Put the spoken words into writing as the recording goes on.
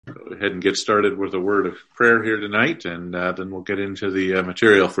go ahead and get started with a word of prayer here tonight, and then we'll get into the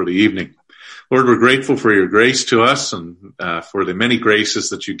material for the evening. Lord, we're grateful for your grace to us and for the many graces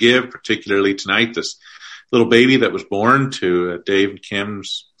that you give, particularly tonight, this little baby that was born to Dave and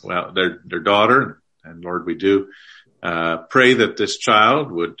Kim's, their daughter. And Lord, we do pray that this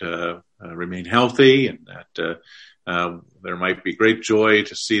child would remain healthy, and that there might be great joy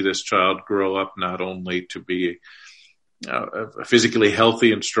to see this child grow up, not only to be physically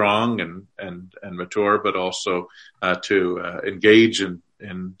healthy and strong and mature, but also to engage in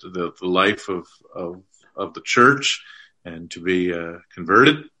the life of the church and to be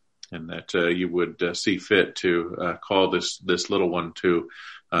converted, and that you would see fit to call this little one to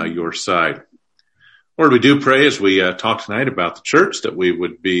your side. Lord, we do pray as we talk tonight about the church that we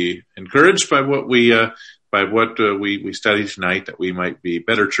would be encouraged by what we study tonight, that we might be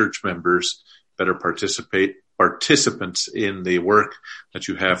better church members, better participants in the work that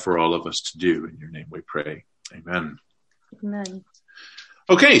you have for all of us to do. In your name we pray. Amen. Amen.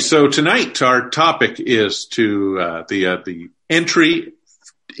 Okay, so tonight our topic is to the entry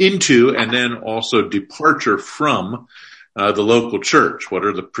into and then also departure from the local church. What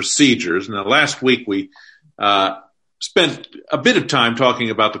are the procedures? Now, last week we spent a bit of time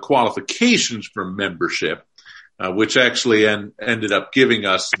talking about the qualifications for membership, which actually ended up giving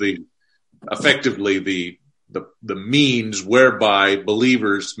us effectively the means whereby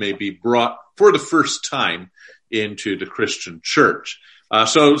believers may be brought for the first time into the Christian church.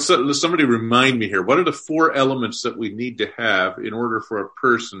 So somebody remind me here, what are the four elements that we need to have in order for a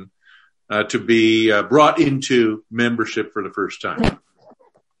person to be brought into membership for the first time?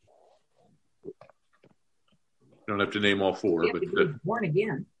 You don't have to name all four. You have to be born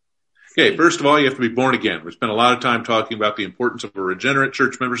again. Okay, first of all, you have to be born again. We spent a lot of time talking about the importance of a regenerate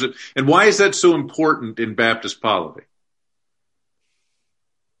church membership. And why is that so important in Baptist polity?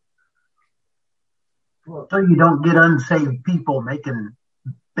 Well, so you don't get unsaved people making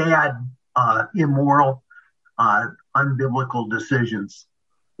bad, immoral, unbiblical decisions.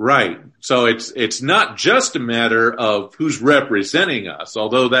 Right. So it's not just a matter of who's representing us,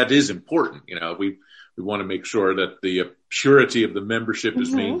 although that is important. You know, we want to make sure that the purity of the membership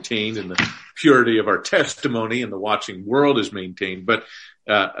is maintained and the purity of our testimony and the watching world is maintained. But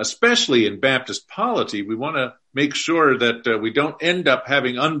especially in Baptist polity, we want to make sure that we don't end up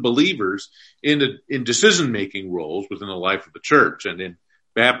having unbelievers in decision-making roles within the life of the church. And in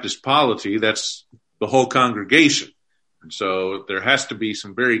Baptist polity, that's the whole congregation. And so there has to be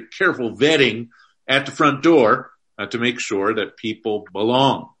some very careful vetting at the front door to make sure that people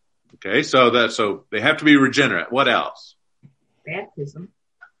belong. Okay, so they have to be regenerate. What else? Baptism,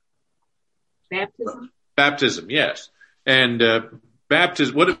 yes. And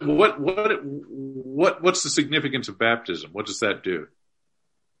baptism. What's the significance of baptism? What does that do?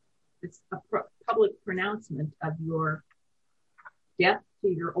 It's a public pronouncement of your death to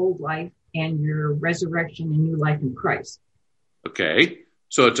your old life and your resurrection and new life in Christ. Okay,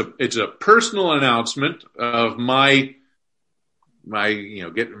 so it's a personal announcement of my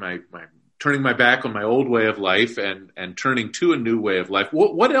turning my back on my old way of life and turning to a new way of life.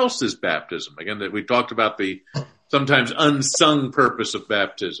 What else is baptism? Again, that we talked about the sometimes unsung purpose of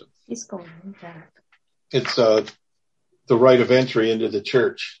baptism. He's going back. It's the rite of entry into the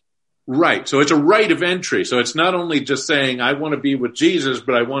church. Right. So it's a rite of entry. So it's not only just saying, I want to be with Jesus,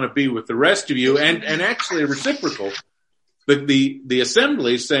 but I want to be with the rest of you, and actually reciprocal. But the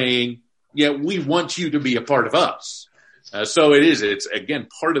assembly saying, yeah, we want you to be a part of us. So it's again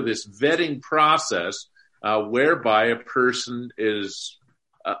part of this vetting process whereby a person is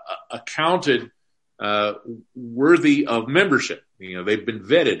accounted worthy of membership. You know, they've been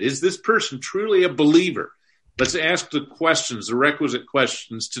vetted. Is this person truly a believer? Let's ask the requisite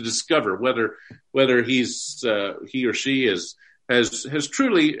questions to discover whether he or she has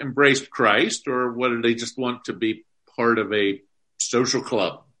truly embraced Christ, or whether they just want to be part of a social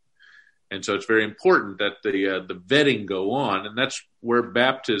club. And so it's very important that the vetting go on, and that's where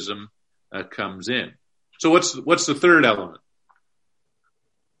baptism comes in. So what's the third element?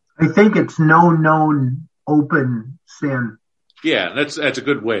 I think it's no known open sin. Yeah, that's a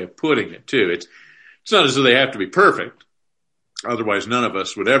good way of putting it too. It's not as though they have to be perfect. Otherwise, none of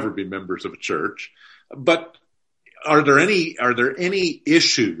us would ever be members of a church. But are there any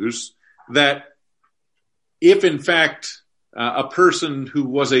issues that, if in fact a person who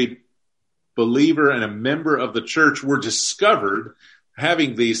was a believer and a member of the church were discovered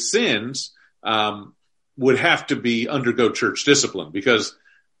having these sins, would have to undergo church discipline, because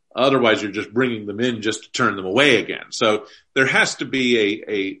otherwise you're just bringing them in just to turn them away again. So there has to be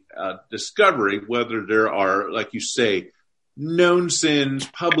a discovery whether there are, like you say, known sins,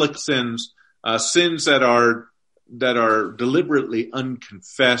 public sins, sins that are deliberately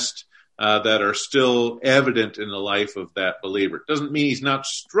unconfessed, that are still evident in the life of that believer. It doesn't mean he's not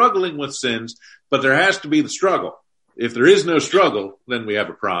struggling with sins, but there has to be the struggle. If there is no struggle, then we have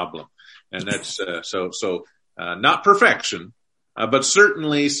a problem. And that's, not perfection, but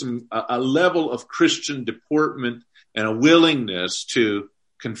certainly a level of Christian deportment and a willingness to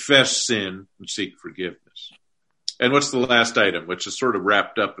confess sin and seek forgiveness. And what's the last item, which is sort of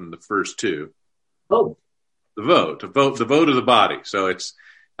wrapped up in the first two? Vote. The vote of the body. So it's,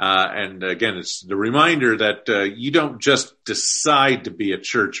 and again, it's the reminder that you don't just decide to be a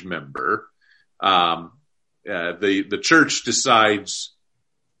church member. The church decides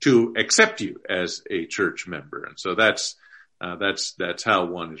to accept you as a church member. And so that's how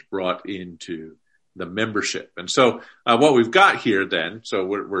one is brought into the membership. And so, what we've got here then, so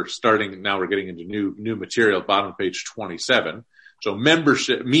we're starting now, we're getting into new material, bottom of page 27. So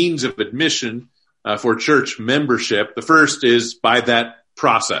membership, means of admission, for church membership. The first is by that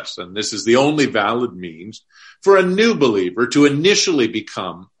process. And this is the only valid means for a new believer to initially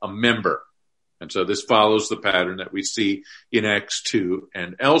become a member. And so this follows the pattern that we see in Acts 2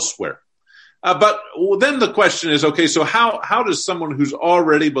 and elsewhere. But then the question is, okay, so how does someone who's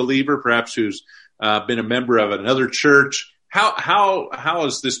already a believer, perhaps who's been a member of another church, how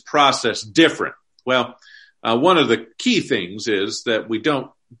is this process different? Well, one of the key things is that we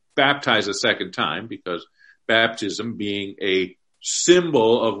don't baptize a second time, because baptism being a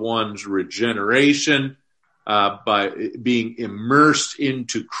symbol of one's regeneration, by being immersed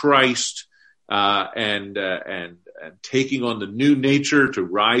into Christ, and taking on the new nature to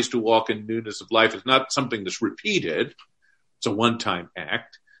rise to walk in newness of life is not something that's repeated. It's a one-time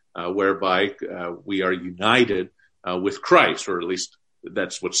act, whereby we are united with Christ, or at least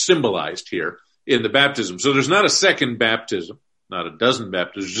that's what's symbolized here in the baptism. So there's not a second baptism, not a dozen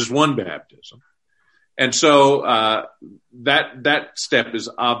baptisms, just one baptism. And so that step is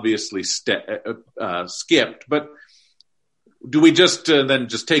obviously skipped. But do we just then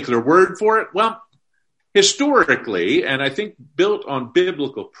just take their word for it? Well, historically, and I think built on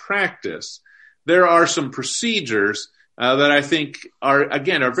biblical practice, there are some procedures that I think are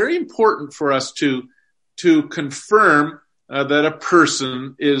very important for us to confirm that a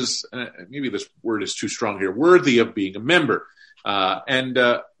person is, maybe this word is too strong here, worthy of being a member. And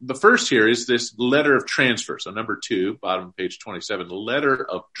the first here is this letter of transfer. So number 2, bottom of page 27, the letter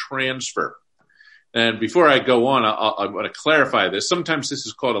of transfer. And before I go on, I want to clarify this. Sometimes this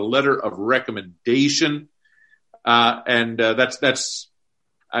is called a letter of recommendation. And that's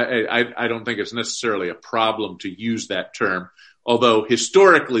I don't think it's necessarily a problem to use that term. Although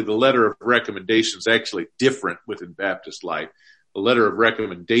historically the letter of recommendation is actually different within Baptist life. A letter of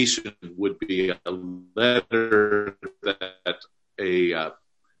recommendation would be a letter that a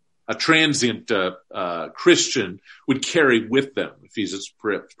transient Christian would carry with them if he's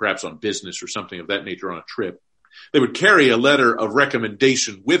perhaps on business or something of that nature on a trip. They would carry a letter of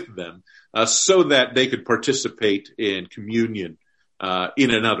recommendation with them so that they could participate in communion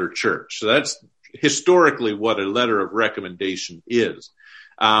in another church. So that's historically what a letter of recommendation is.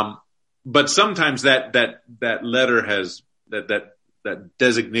 But sometimes that letter has that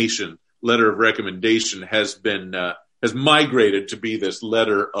designation, letter of recommendation, has been has migrated to be this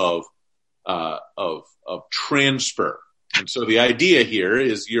letter of transfer. And so the idea here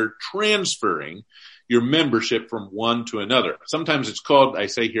is you're transferring your membership from one to another. Sometimes it's called, I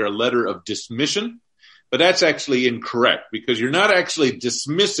say here, a letter of dismission, but that's actually incorrect, because you're not actually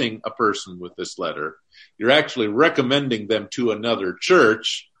dismissing a person with this letter. You're actually recommending them to another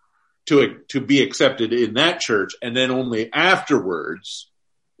church to be accepted in that church, and then only afterwards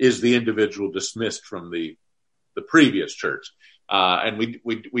is the individual dismissed from the previous church. And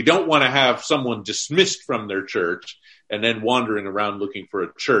we don't want to have someone dismissed from their church and then wandering around looking for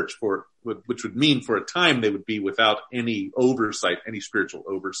a church, which would mean for a time they would be without any oversight, any spiritual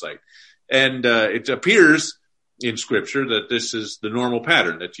oversight. And it appears in Scripture that this is the normal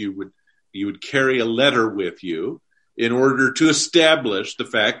pattern, that you would carry a letter with you in order to establish the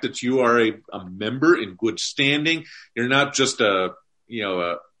fact that you are a member in good standing. You're not just a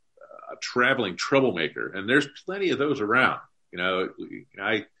traveling troublemaker, and there's plenty of those around.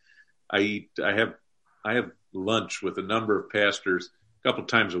 I have lunch with a number of pastors a couple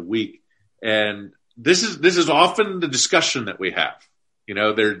times a week, and this is often the discussion that we have.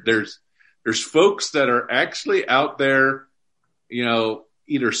 There's folks that are actually out there,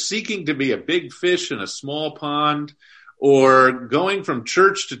 either seeking to be a big fish in a small pond, or going from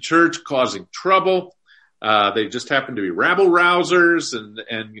church to church causing trouble. They just happen to be rabble rousers, and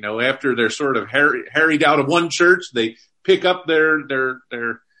after they're sort of harried out of one church, they pick up their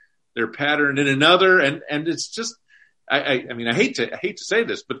pattern in another, and it's just, I hate to say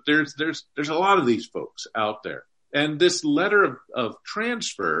this, but there's a lot of these folks out there, and this letter of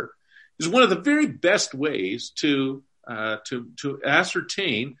transfer is one of the very best ways to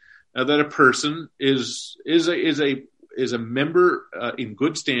ascertain that a person is a member in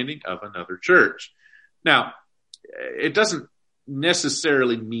good standing of another church. Now, it doesn't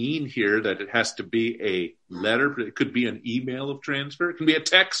necessarily mean here that it has to be a letter. It could be an email of transfer. It can be a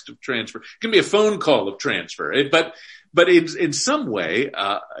text of transfer. It can be a phone call of transfer. But in some way,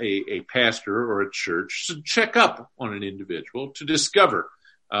 a pastor or a church should check up on an individual to discover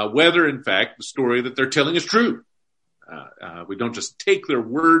whether, in fact, the story that they're telling is true. We don't just take their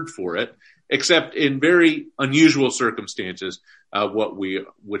word for it, except in very unusual circumstances,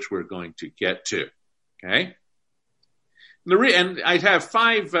 which we're going to get to. Okay? And I have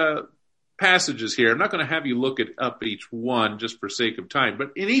 5 passages here. I'm not going to have you look up each one just for sake of time,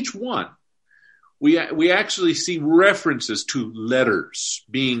 but in each one, we actually see references to letters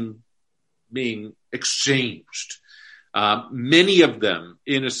being exchanged. Many of them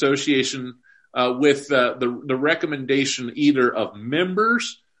in association with the recommendation either of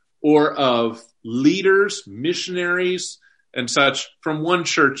members or of leaders, missionaries, and such from one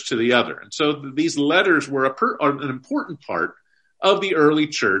church to the other. And so these letters were an important part of the early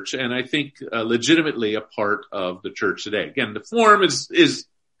church, and I think legitimately a part of the church today. Again, the form is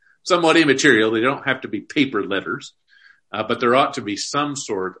somewhat immaterial. They don't have to be paper letters, but there ought to be some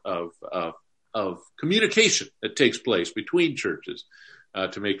sort of communication that takes place between churches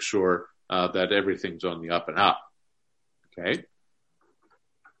to make sure that everything's on the up and up. Okay.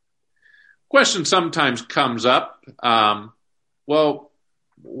 Question sometimes comes up. Well,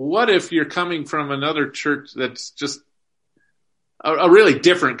 what if you're coming from another church that's just a really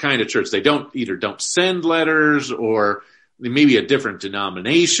different kind of church? They don't send letters, or maybe a different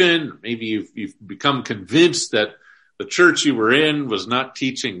denomination. Maybe you've become convinced that the church you were in was not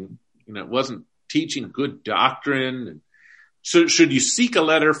teaching, wasn't teaching good doctrine. And so should you seek a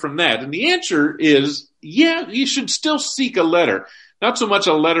letter from that? And the answer is, yeah, you should still seek a letter. Not so much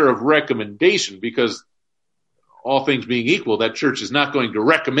a letter of recommendation, because all things being equal, that church is not going to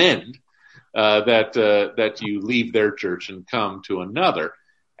recommend that you leave their church and come to another.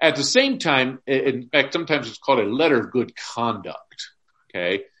 At the same time, in fact, sometimes it's called a letter of good conduct.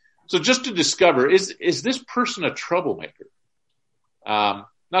 Okay, so just to discover, is this person a troublemaker?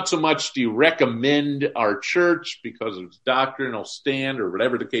 Not so much do you recommend our church because of its doctrinal stand or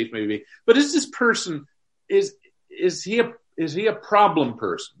whatever the case may be, but is this person is he a problem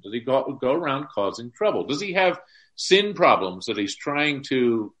person? Does he go around causing trouble? Does he have sin problems that he's trying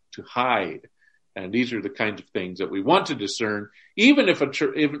to hide? And these are the kinds of things that we want to discern, even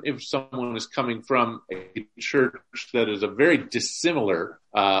if someone is coming from a church that is a very dissimilar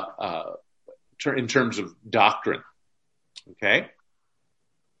in terms of doctrine. Okay.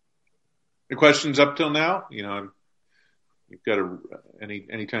 The questions up till now? You've got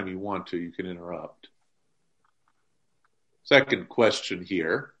anytime you want to, you can interrupt. Second question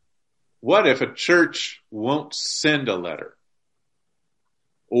here. What if a church won't send a letter?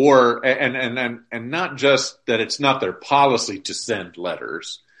 Or, and not just that it's not their policy to send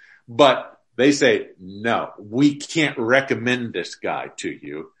letters, but they say, no, we can't recommend this guy to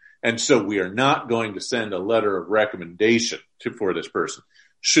you. And so we are not going to send a letter of recommendation for this person.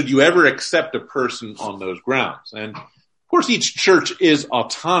 Should you ever accept a person on those grounds? And of course, each church is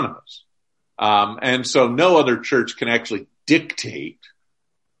autonomous. And so no other church can actually dictate,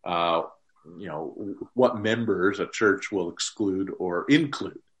 what members a church will exclude or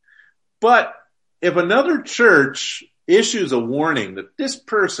include. But if another church issues a warning that this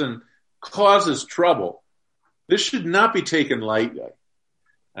person causes trouble, this should not be taken lightly.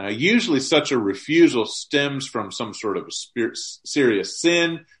 Usually such a refusal stems from some sort of a serious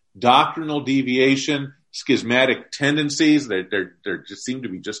sin, doctrinal deviation, schismatic tendencies. They just seem to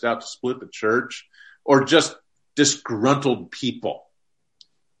be just out to split the church, or just disgruntled people.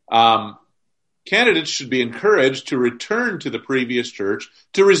 Candidates should be encouraged to return to the previous church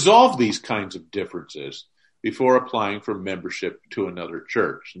to resolve these kinds of differences before applying for membership to another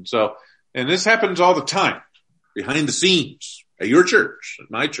church. And this happens all the time, behind the scenes, at your church,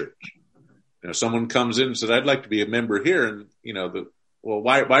 at my church. Someone comes in and says, I'd like to be a member here. And,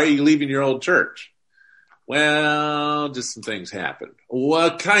 why are you leaving your old church? Well, just some things happened.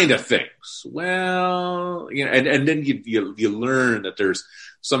 What kind of things? Well, and then you learn that there's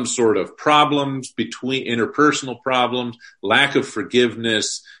some sort of problems between interpersonal problems, lack of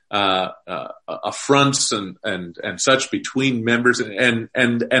forgiveness, affronts and such between members. And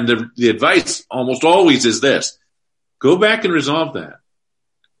the advice almost always is this: go back and resolve that.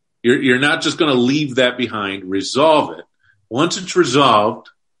 You're not just going to leave that behind. Resolve it. Once it's resolved,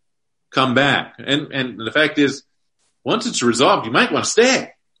 come back. And the fact is, once it's resolved, you might want to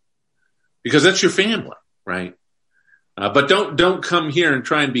stay because that's your family, right? But don't come here and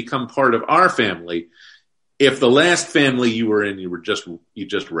try and become part of our family if the last family you were in, you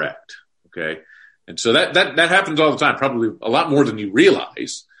just wrecked. Okay. And so that happens all the time, probably a lot more than you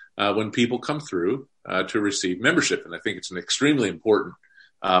realize, when people come through, to receive membership. And I think it's an extremely important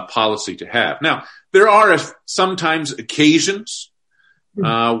policy to have. Now, there are sometimes occasions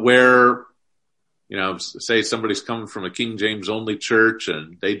where, say somebody's coming from a King James only church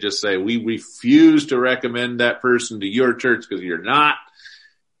and they just say, we refuse to recommend that person to your church because you're not.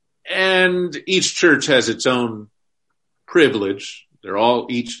 And each church has its own privilege.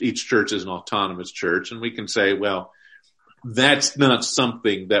 Each church is an autonomous church, and we can say, well, that's not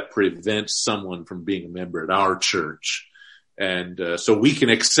something that prevents someone from being a member at our church. And so we can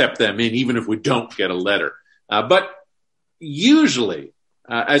accept them in even if we don't get a letter. But usually,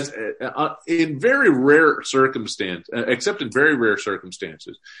 in very rare circumstances, except in very rare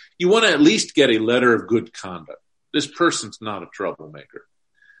circumstances, you want to at least get a letter of good conduct. This person's not a troublemaker.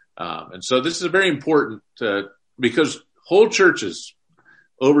 And so this is very important because whole churches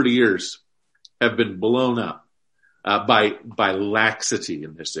over the years have been blown up by laxity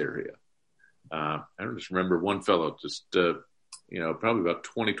in this area. I just remember one fellow probably about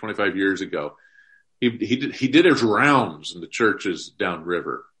 20, 25 years ago. He did his rounds in the churches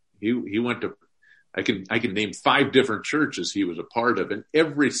downriver. He went to, I can name 5 different churches he was a part of, and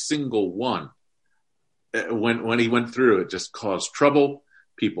every single one, when he went through, it just caused trouble.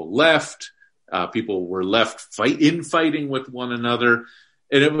 People left. People were left fighting with one another.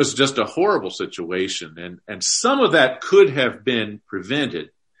 And it was just a horrible situation. And some of that could have been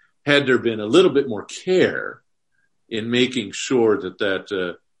prevented had there been a little bit more care in making sure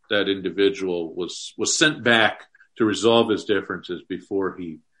that individual was sent back to resolve his differences before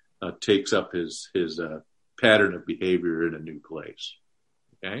he takes up his pattern of behavior in a new place.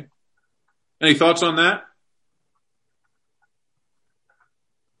 Okay. Any thoughts on that?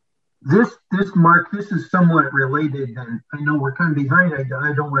 Mark, this is somewhat related, and I know we're kind of behind.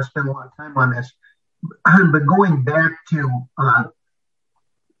 I don't want to spend a lot of time on this, but going back to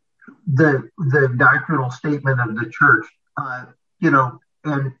the doctrinal statement of the church,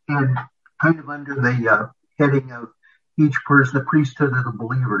 and kind of under the heading of each person, the priesthood of the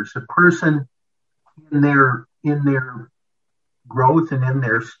believers, the person in their growth and in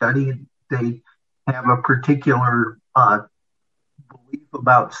their study, they have a particular belief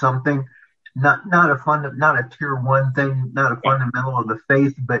about something, not a tier 1 thing, not a fundamental of the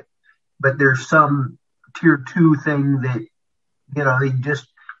faith, but there's some tier 2 thing that, they just,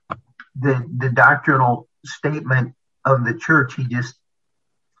 the doctrinal statement of the church,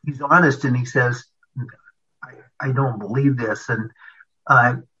 he's honest and he says, I don't believe this. And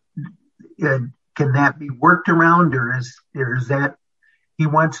can that be worked around, or is that he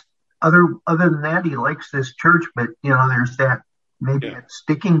wants other than that, he likes this church, but there's that maybe a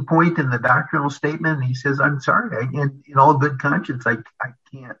sticking point in the doctrinal statement. And he says, I'm sorry, in all good conscience, I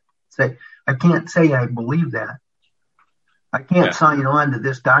can't say I believe that. I can't sign on to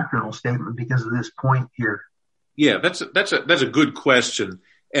this doctrinal statement because of this point here. Yeah, that's a good question.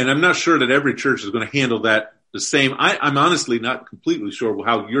 And I'm not sure that every church is going to handle that the same. I'm honestly not completely sure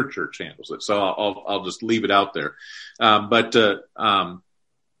how your church handles it. So I'll just leave it out there. But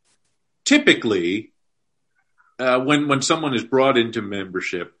typically, when someone is brought into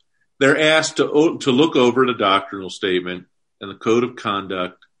membership, they're asked to look over the doctrinal statement and the code of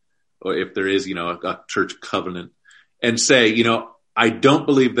conduct, or if there is, a church covenant, and say, I don't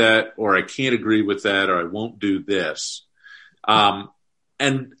believe that, or I can't agree with that, or I won't do this.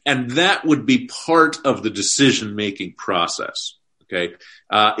 And that would be part of the decision-making process. Okay.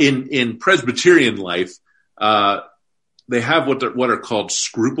 In Presbyterian life, they have what are called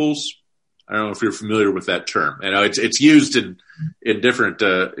scruples. I don't know if you're familiar with that term. It's used in different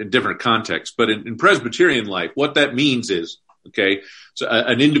contexts, but in Presbyterian life, what that means is, okay, so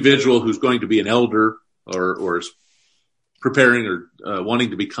an individual who's going to be an elder or is preparing or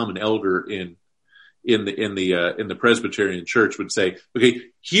wanting to become an elder in in the Presbyterian Church would say, okay,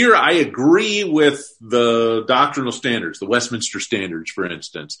 here I agree with the doctrinal standards, the Westminster Standards, for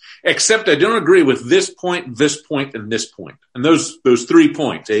instance, except I don't agree with this point, and this point. And those 3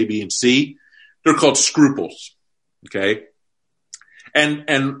 points, A, B, and C, they're called scruples. Okay.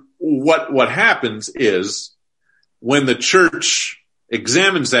 And what happens is when the church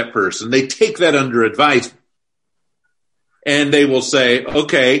examines that person, they take that under advisement and they will say,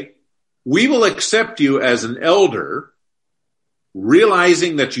 okay, we will accept you as an elder,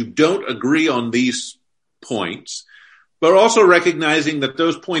 realizing that you don't agree on these points, but also recognizing that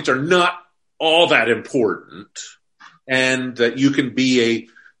those points are not all that important and that you can be a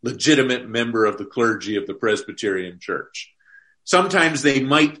legitimate member of the clergy of the Presbyterian Church. Sometimes they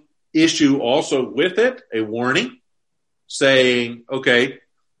might issue also with it a warning saying, okay,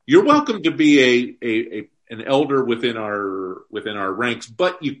 you're welcome to be an elder within our ranks,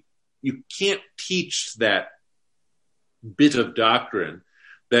 but you can't teach that bit of doctrine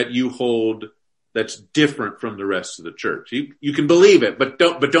that you hold that's different from the rest of the church. You can believe it, but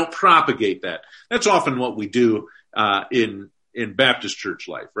don't propagate that. That's often what we do in Baptist church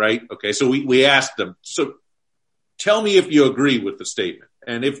life, right? Okay, so we ask them, so tell me if you agree with the statement.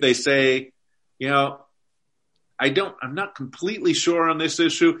 And if they say, I'm not completely sure on this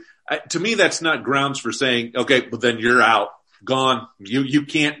issue, to me that's not grounds for saying, okay, well then you're out. Gone. You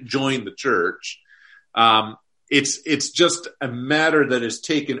can't join the church. It's just a matter that is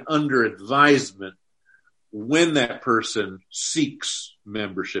taken under advisement when that person seeks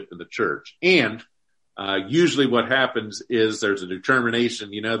membership in the church. And usually what happens is there's a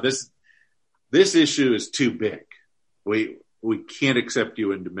determination, this issue is too big. We can't accept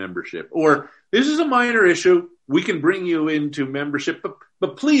you into membership. Or this is a minor issue. We can bring you into membership,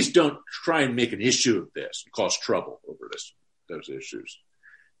 but please don't try and make an issue of this and cause trouble over those issues.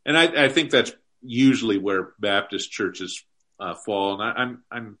 And I think that's usually where Baptist churches fall. And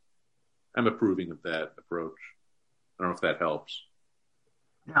I'm approving of that approach. I don't know if that helps.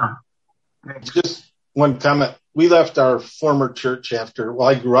 Yeah. Just one comment. We left our former church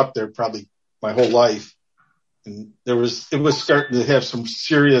I grew up there probably my whole life. And it was starting to have some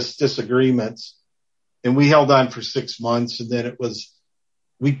serious disagreements. And we held on for 6 months. And then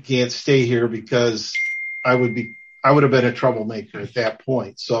we can't stay here because I would have been a troublemaker at that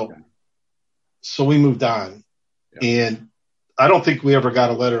point. So we moved on. Yeah. And I don't think we ever got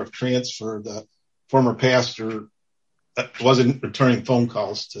a letter of transfer. The former pastor wasn't returning phone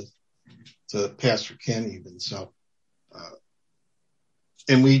calls to Pastor Ken even. So,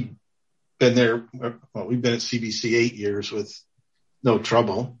 and we've been there. Well, we've been at CBC 8 years with no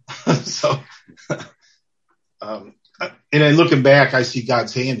trouble. So, and then looking back, I see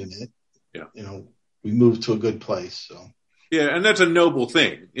God's hand in it. Yeah. We moved to a good place. So. Yeah, and that's a noble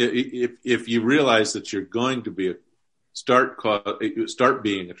thing. If you realize that you're going to start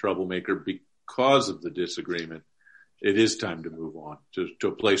being a troublemaker because of the disagreement, it is time to move on to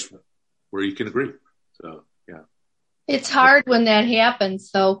a place where you can agree. So, yeah. It's hard when that happens,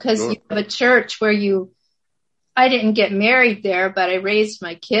 though, because you have a church where I didn't get married there, but I raised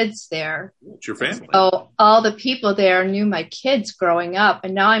my kids there. It's your family. So all the people there knew my kids growing up,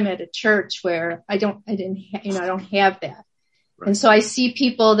 and now I'm at a church where I don't have that. Right. And so I see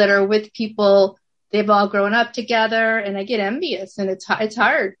people that are with people, they've all grown up together, and I get envious, and it's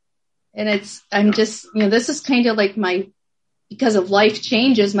hard. And this is kind of like because of life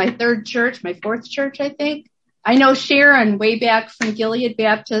changes, my fourth church, I think. I know Sharon way back from Gilead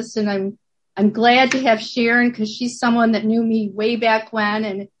Baptist, and I'm glad to have Sharon because she's someone that knew me way back when,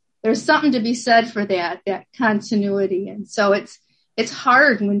 and there's something to be said for that continuity. And so it's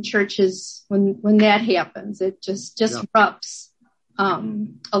hard when churches, when that happens, it just disrupts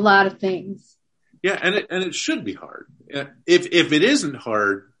a lot of things. Yeah. And it should be hard. If it isn't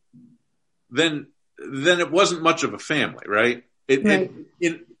hard, then it wasn't much of a family, right? Right.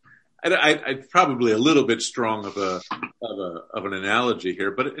 I'm probably a little bit strong of an analogy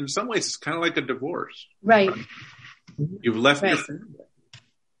here, but in some ways it's kind of like a divorce. Right. You've left your family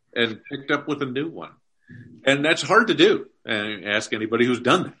and picked up with a new one, and that's hard to do. And ask anybody who's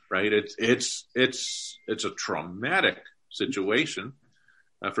done that, right? It's a traumatic situation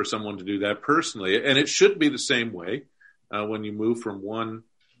for someone to do that personally, and it should be the same way when you move from one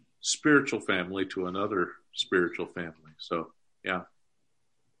spiritual family to another spiritual family. So, yeah.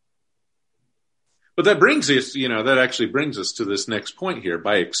 But that actually brings us to this next point here,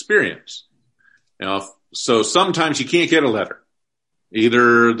 by experience. So sometimes you can't get a letter.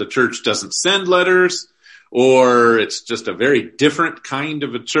 Either the church doesn't send letters, or it's just a very different kind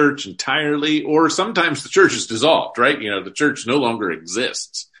of a church entirely, or sometimes the church is dissolved, right? The church no longer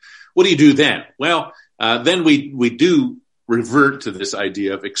exists. what do you do then? Well, then we do revert to this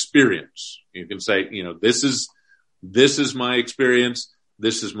idea of experience. You can say, this is my experience.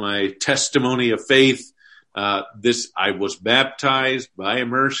 This is my testimony of faith. I was baptized by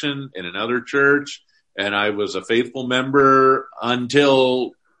immersion in another church, and I was a faithful member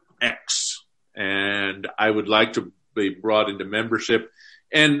until X, and I would like to be brought into membership.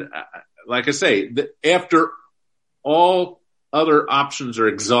 And like I say, after all other options are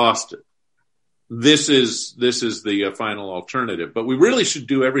exhausted, this is the final alternative. But we really should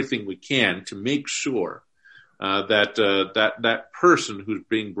do everything we can to make sure that person who's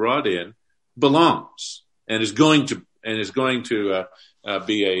being brought in belongs and is going to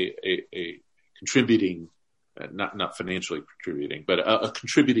be a contributing, not financially contributing, but a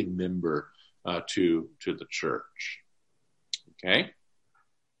contributing member to the church. Okay.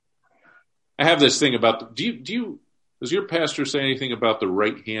 I have this thing about does your pastor say anything about the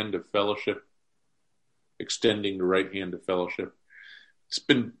right hand of fellowship? Extending the right hand of fellowship. It's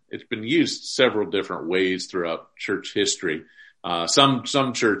been used several different ways throughout church history. Some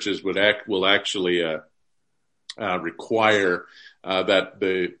churches will actually require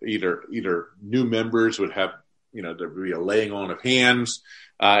that either new members would have, there would be a laying on of hands.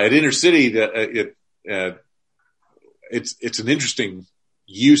 At Intercity, it's an interesting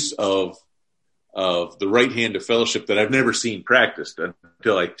use of the right hand of fellowship that I've never seen practiced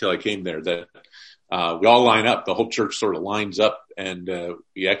until I came there. That we all line up, the whole church sort of lines up, and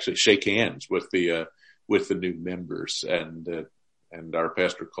we actually shake hands with the new members, and our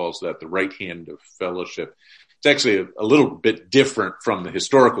pastor calls that the right hand of fellowship. It's actually a little bit different from the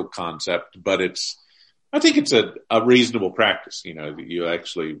historical concept, but I think it's a reasonable practice. You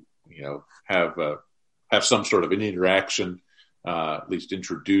actually have some sort of an interaction, at least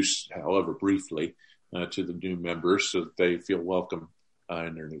introduce, however briefly, to the new members so that they feel welcome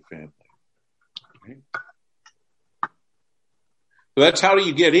in their new family. Okay. So that's how do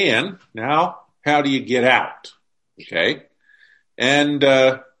you get in. Now, how do you get out? Okay. And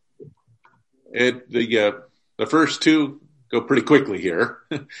the first two go pretty quickly here.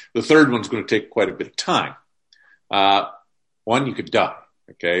 The third one's going to take quite a bit of time. One, you could die.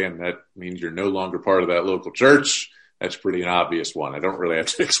 Okay. And that means you're no longer part of that local church. That's pretty an obvious one. I don't really have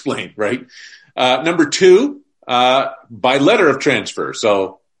to explain, right? Number two, by letter of transfer.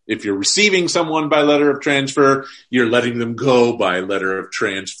 So if you're receiving someone by letter of transfer, you're letting them go by letter of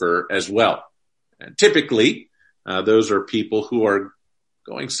transfer as well. And typically, those are people who are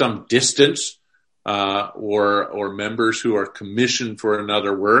going some distance, or members who are commissioned for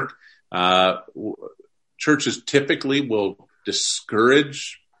another work. Churches typically will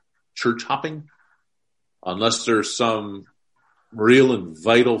discourage church hopping unless there's some real and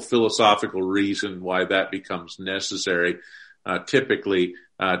vital philosophical reason why that becomes necessary. Typically,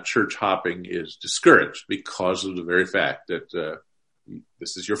 church hopping is discouraged because of the very fact that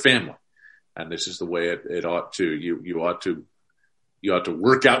this is your family, and this is the way it ought to. You ought to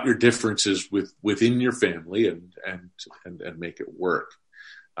work out your differences within your family and make it work.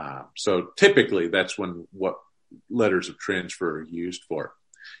 So typically, that's what letters of transfer are used for.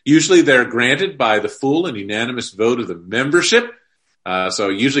 Usually, they're granted by the full and unanimous vote of the membership. So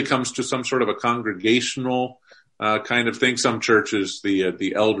it usually comes to some sort of a congregational kind of thing. Some churches,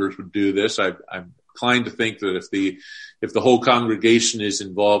 the elders would do this. I'm inclined to think that if the whole congregation is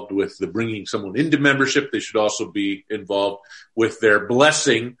involved with the bringing someone into membership, they should also be involved with their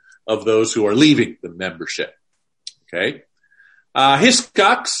blessing of those who are leaving the membership. Okay.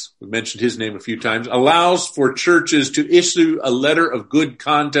 Hiscox, we mentioned his name a few times, allows for churches to issue a letter of good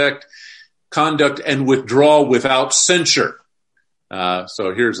conduct and withdraw without censure.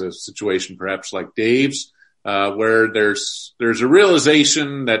 So here's a situation perhaps like Dave's, where there's a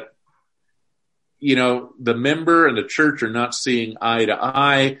realization that, the member and the church are not seeing eye to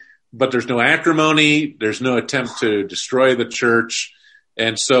eye, but there's no acrimony. There's no attempt to destroy the church.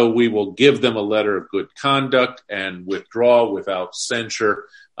 And so we will give them a letter of good conduct and withdraw without censure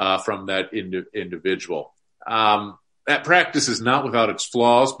from that individual. That practice is not without its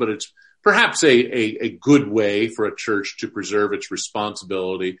flaws, but it's perhaps a good way for a church to preserve its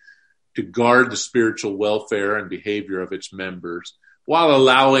responsibility to guard the spiritual welfare and behavior of its members while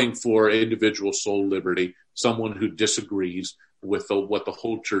allowing for individual soul liberty, someone who disagrees with what the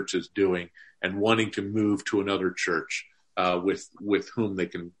whole church is doing and wanting to move to another church with whom they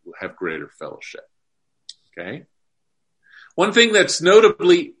can have greater fellowship. Okay. One thing that's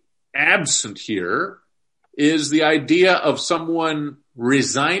notably absent here is the idea of someone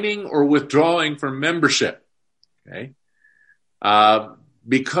resigning or withdrawing from membership. Okay.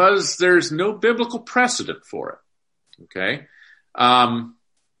 Because there's no biblical precedent for it. Okay.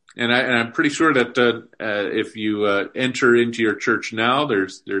 And I'm pretty sure that if you enter into your church now,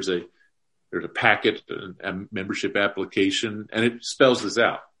 there's a packet, a membership application, and it spells this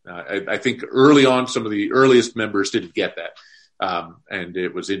out. I think early on, some of the earliest members didn't get that, and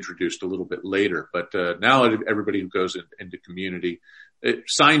it was introduced a little bit later. But now everybody who goes into community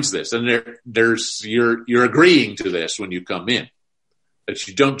signs this, and you're agreeing to this when you come in, that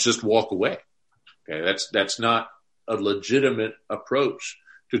you don't just walk away. Okay, that's not a legitimate approach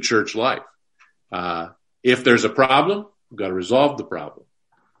to church life. If there's a problem, you've got to resolve the problem.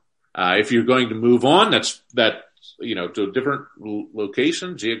 If you're going to move on, to a different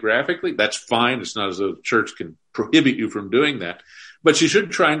location geographically, that's fine. It's not as though the church can prohibit you from doing that, but you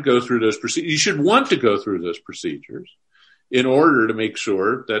should try and go through those procedures. You should want to go through those procedures in order to make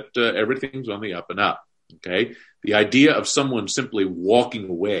sure that everything's on the up and up. Okay. The idea of someone simply walking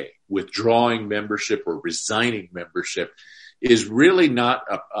away, withdrawing membership or resigning membership is really not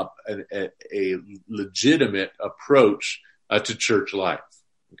a legitimate approach to church life.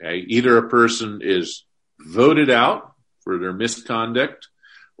 Okay. Either a person is voted out for their misconduct,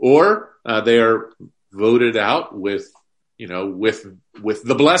 or they are voted out with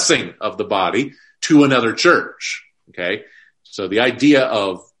the blessing of the body to another church. Okay. So the idea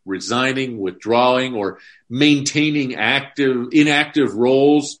of resigning, withdrawing, or maintaining inactive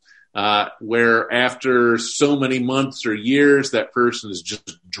roles, where after so many months or years that person is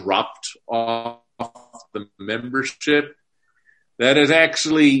just dropped off the membership, that's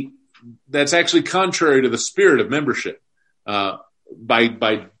actually contrary to the spirit of membership.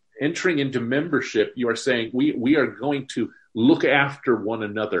 By entering into membership, you are saying we are going to look after one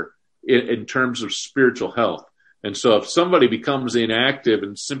another in terms of spiritual health. And so if somebody becomes inactive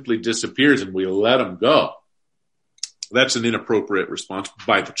and simply disappears and we let them go, that's an inappropriate response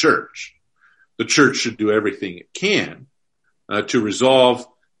by the church. The church should do everything it can to resolve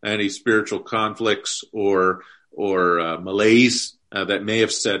any spiritual conflicts or malaise that may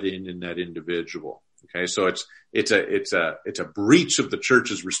have set in that individual. Okay, so it's a breach of the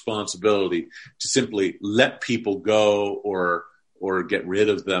church's responsibility to simply let people go or get rid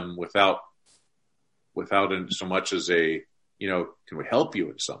of them without so much as can we help you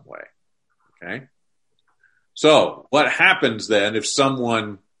in some way? Okay. So what happens then if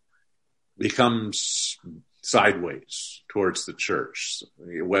someone becomes sideways towards the church,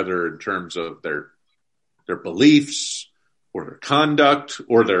 whether in terms of their beliefs or their conduct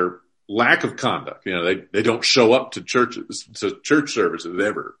or their lack of conduct? They don't show up to church services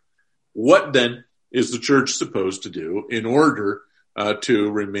ever. What then is the church supposed to do in order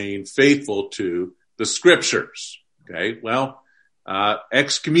to remain faithful to the scriptures? Okay. Well,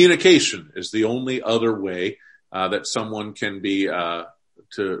 excommunication is the only other way that someone can be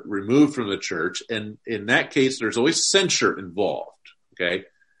to remove from the church. And in that case, there's always censure involved. Okay.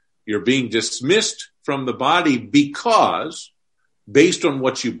 You're being dismissed from the body because based on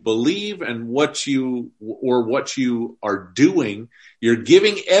what you believe and what you are doing, you're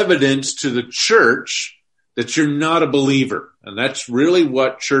giving evidence to the church that you're not a believer. And that's really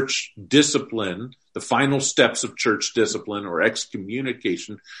what church discipline, the final steps of church discipline or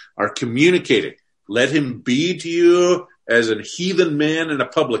excommunication, are communicating. Let him be to you as a heathen man and a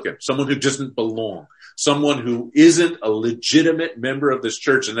publican, someone who doesn't belong, someone who isn't a legitimate member of this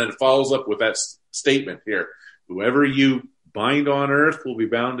church. And then it follows up with that statement here: whoever you bind on earth will be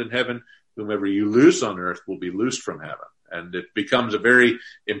bound in heaven. Whomever you loose on earth will be loosed from heaven. And it becomes a very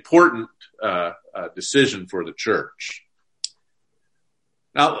important decision for the church.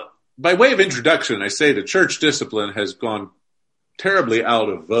 Now, by way of introduction, I say the church discipline has gone terribly out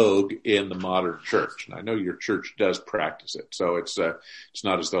of vogue in the modern church. And I know your church does practice it. So it's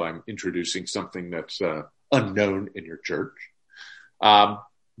not as though I'm introducing something that's unknown in your church.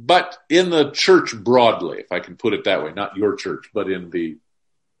 But in the church broadly, if I can put it that way, not your church, but in the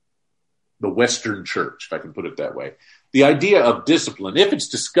Western church, if I can put it that way, the idea of discipline, if it's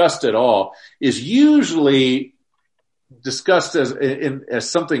discussed at all, is usually discussed as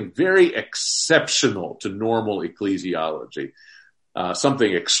something very exceptional to normal ecclesiology,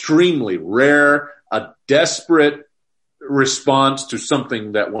 something extremely rare, a desperate response to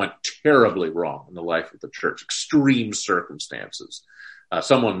something that went terribly wrong in the life of the church, extreme circumstances.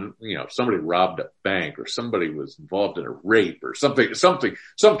 Somebody robbed a bank, or somebody was involved in a rape, or something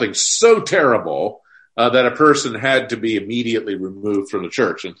so terrible that a person had to be immediately removed from the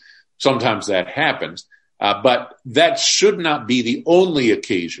church. And sometimes that happens. But that should not be the only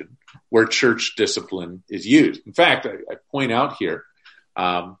occasion where church discipline is used. In fact, I point out here,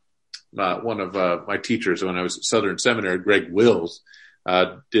 one of my teachers when I was at Southern Seminary, Greg Wills,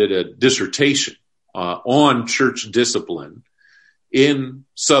 did a dissertation on church discipline. in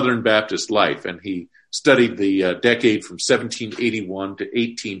Southern Baptist life, and he studied the decade from 1781 to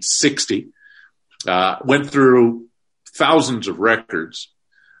 1860, went through thousands of records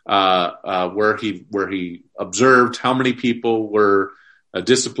where he observed how many people were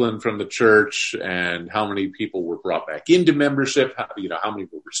disciplined from the church and how many people were brought back into membership, how many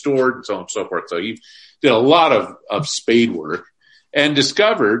were restored, and so on and so forth. So he did a lot of spade work and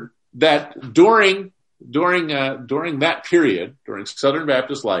discovered that during that period, during Southern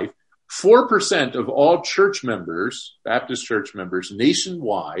Baptist life, 4% of all church members, Baptist church members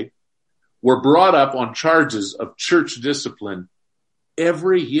nationwide, were brought up on charges of church discipline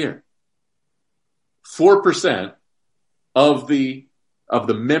every year. 4% of the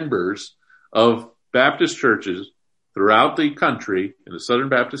members of Baptist churches throughout the country in the Southern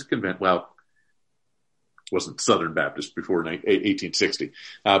Baptist Convention, well, it wasn't Southern Baptist before 1860,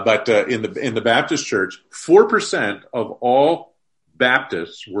 but in the Baptist church, 4% of all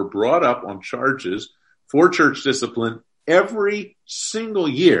Baptists were brought up on charges for church discipline every single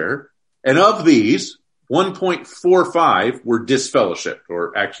year, and of these, 1.45 were disfellowshipped,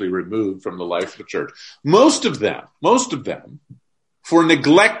 or actually removed from the life of the church. Most of them for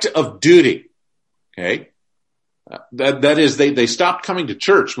neglect of duty. Okay. That is, they stopped coming to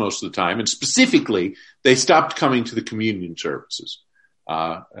church most of the time, and specifically, they stopped coming to the communion services.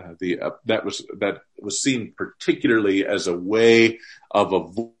 That was seen particularly as a way of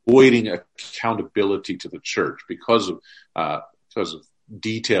avoiding accountability to the church because of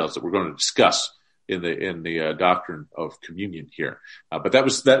details that we're going to discuss in the doctrine of communion here. But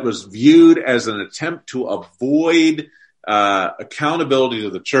that was viewed as an attempt to avoid accountability to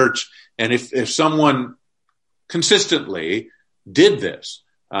the church, and if someone consistently did this,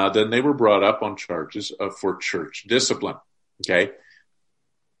 then they were brought up on charges for church discipline. Okay.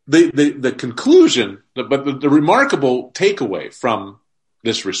 The conclusion, but the remarkable takeaway from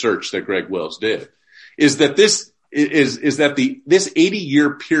this research that Greg Wells did is that this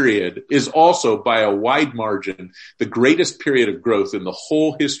 80-year period is also, by a wide margin, the greatest period of growth in the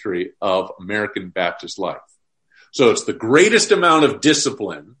whole history of American Baptist life. So it's the greatest amount of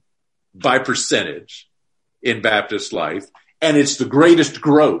discipline by percentage in Baptist life, and it's the greatest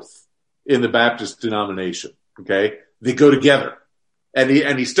growth in the Baptist denomination. Okay. They go together. And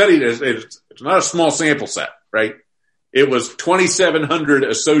he studied it. It's not a small sample set, right? It was 2,700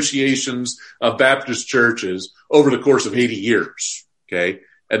 associations of Baptist churches over the course of 80 years. Okay.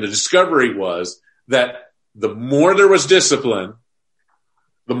 And the discovery was that the more there was discipline,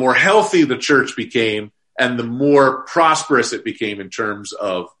 the more healthy the church became, and the more prosperous it became in terms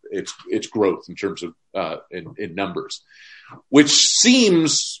of its growth, in terms of in numbers, which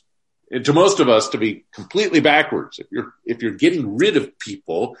seems to most of us to be completely backwards. If you're getting rid of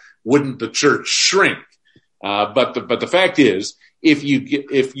people, wouldn't the church shrink? But the fact is, if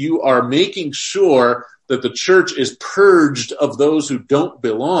you are making sure that the church is purged of those who don't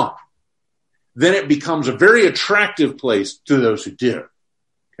belong, then it becomes a very attractive place to those who do.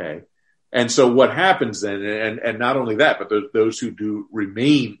 Okay. And so what happens then, and not only that, but those who do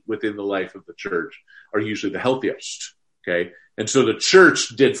remain within the life of the church are usually the healthiest. Okay. And so the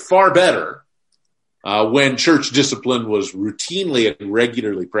church did far better when church discipline was routinely and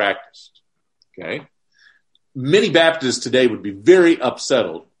regularly practiced. Okay. Many Baptists today would be very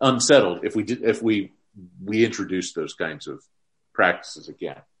unsettled if we introduced those kinds of practices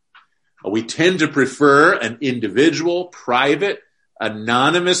again. We tend to prefer an individual, private,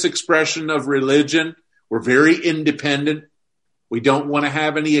 anonymous expression of religion. We're very independent. We don't want to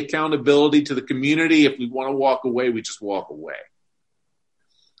have any accountability to the community. If we want to walk away, we just walk away.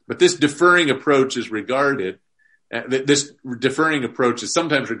 But this deferring approach is sometimes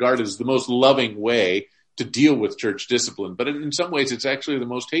regarded as the most loving way to deal with church discipline. But in some ways, it's actually the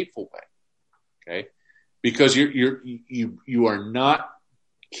most hateful way. Okay. Because you are not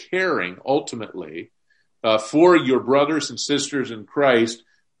caring ultimately for your brothers and sisters in Christ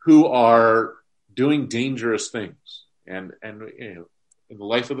who are doing dangerous things. And you know, in the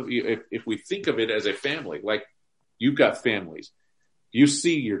life of if we think of it as a family, like you've got families, you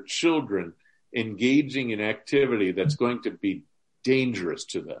see your children engaging in activity that's going to be dangerous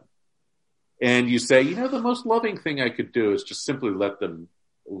to them. And you say, you know, the most loving thing I could do is just simply let them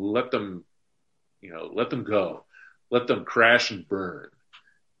go, let them crash and burn.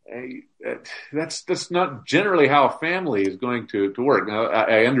 That's not generally how a family is going to work. Now,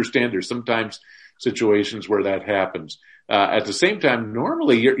 I understand there's sometimes situations where that happens. At the same time,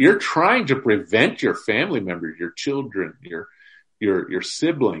 normally you're trying to prevent your family members, your children, your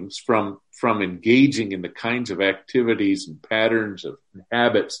siblings from engaging in the kinds of activities and patterns of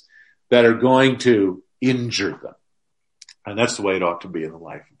habits that are going to injure them. And that's the way it ought to be in the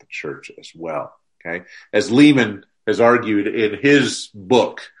life of the church as well. Okay. As Lehman has argued in his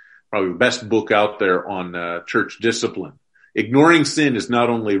book, probably the best book out there on church discipline, ignoring sin is not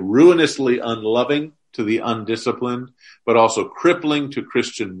only ruinously unloving to the undisciplined, but also crippling to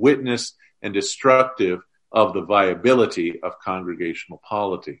Christian witness and destructive of the viability of congregational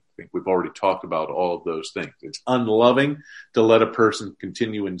polity. I think we've already talked about all of those things. It's unloving to let a person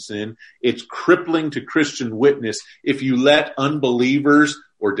continue in sin. It's crippling to Christian witness if you let unbelievers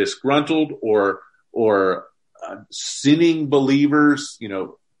or disgruntled or sinning believers,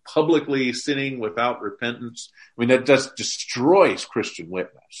 publicly sinning without repentance. I mean, that just destroys Christian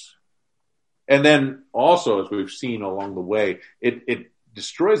witness. And then also, as we've seen along the way, it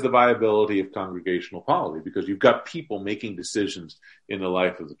destroys the viability of congregational polity because you've got people making decisions in the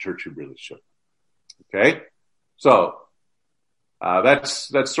life of the church who really shouldn't. Okay, so that's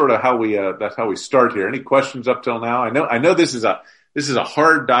sort of how we start here. Any questions up till now? I know this is a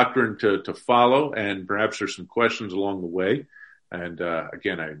hard doctrine to follow, and perhaps there's some questions along the way. And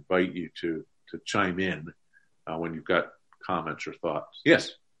again, I invite you to chime in when you've got comments or thoughts.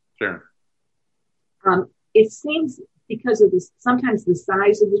 Yes, Sharon. It seems because of sometimes the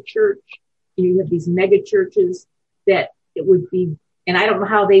size of the church, you have these mega churches that it would be, and I don't know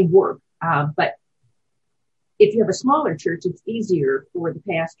how they work, but if you have a smaller church, it's easier for the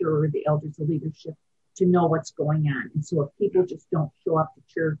pastor or the elders or leadership to know what's going on. And so if people just don't show up to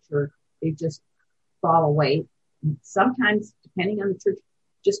church or they just fall away, sometimes depending on the church,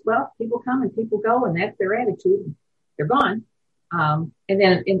 people come and people go, and that's their attitude. They're gone. And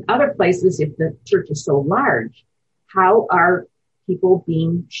then in other places, if the church is so large, how are people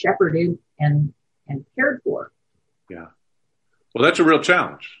being shepherded and cared for? Yeah. Well, that's a real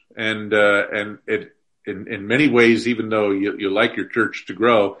challenge. And it, in many ways, even though you like your church to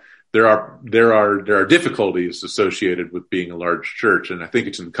grow, there are difficulties associated with being a large church. And I think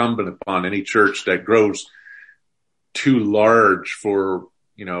it's incumbent upon any church that grows too large for,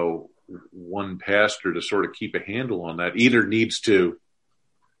 one pastor to sort of keep a handle on that, either needs to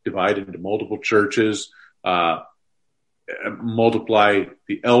divide into multiple churches, multiply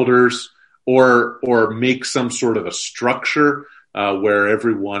the elders, or make some sort of a structure where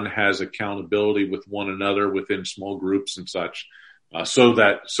everyone has accountability with one another within small groups and such, so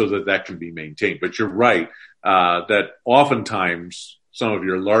that can be maintained. But you're right that oftentimes some of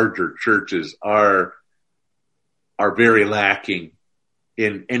your larger churches are very lacking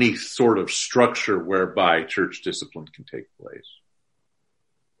in any sort of structure whereby church discipline can take place.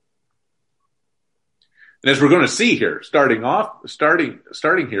 And as we're going to see here, starting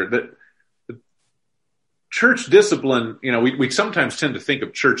here, that church discipline, we sometimes tend to think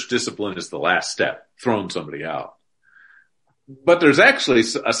of church discipline as the last step, throwing somebody out. But there's actually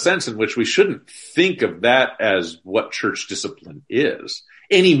a sense in which we shouldn't think of that as what church discipline is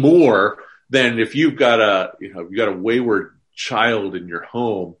any more than if you've got a wayward child in your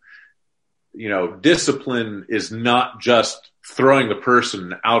home. Discipline is not just throwing the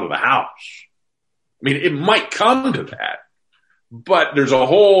person out of the house. I mean, it might come to that, but there's a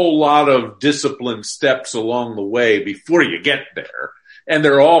whole lot of discipline steps along the way before you get there. And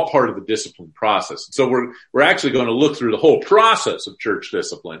they're all part of the discipline process. So we're actually going to look through the whole process of church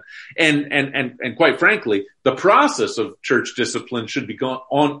discipline. And quite frankly, the process of church discipline should be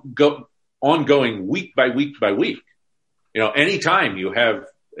ongoing week by week by week. Anytime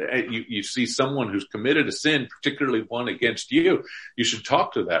you see someone who's committed a sin, particularly one against you, you should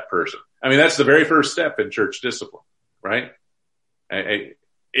talk to that person. I mean, that's the very first step in church discipline, right?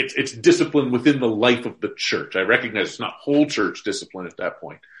 It's discipline within the life of the church. I recognize it's not whole church discipline at that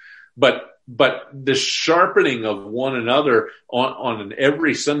point, but the sharpening of one another on an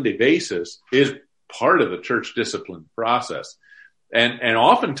every Sunday basis is part of the church discipline process. And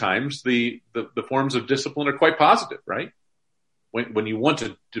oftentimes the forms of discipline are quite positive, right? When you want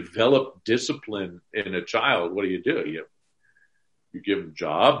to develop discipline in a child, what do? You give them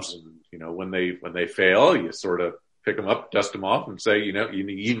jobs, and when they fail, you sort of pick them up, dust them off, and say, you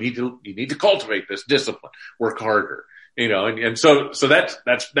need to cultivate this discipline, work harder, and so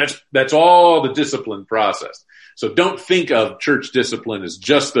that's all the discipline process. So don't think of church discipline as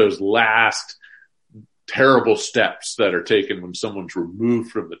just those last terrible steps that are taken when someone's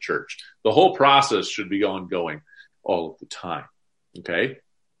removed from the church. The whole process should be ongoing all of the time. Okay.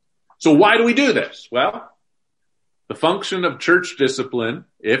 So why do we do this? Well, the function of church discipline,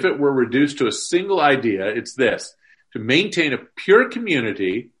 if it were reduced to a single idea, it's this: to maintain a pure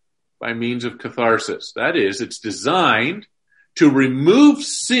community by means of catharsis. That is, it's designed to remove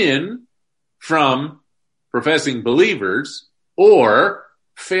sin from professing believers, or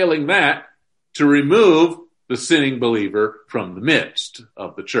failing that, to remove the sinning believer from the midst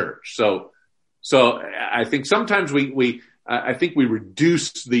of the church. So I think sometimes I think we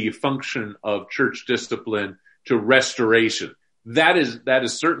reduce the function of church discipline to restoration. That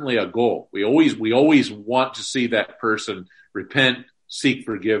is certainly a goal. We always want to see that person repent, seek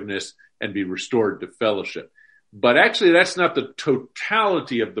forgiveness, and be restored to fellowship. But actually, that's not the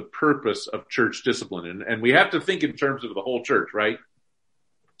totality of the purpose of church discipline. And we have to think in terms of the whole church, right?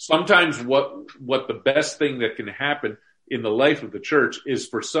 Sometimes what the best thing that can happen in the life of the church is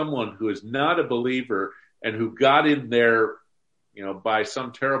for someone who is not a believer and who got in there, by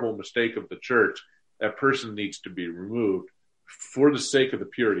some terrible mistake of the church, that person needs to be removed for the sake of the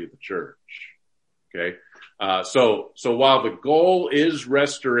purity of the church. Okay. So while the goal is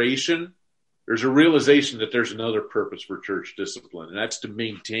restoration, there's a realization that there's another purpose for church discipline, and that's to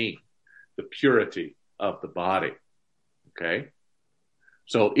maintain the purity of the body. Okay.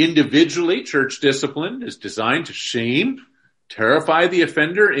 So individually, church discipline is designed to shame, terrify the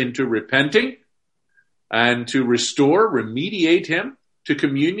offender into repenting, and to restore, remediate him to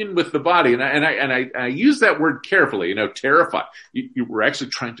communion with the body. And I use that word carefully, terrify. You were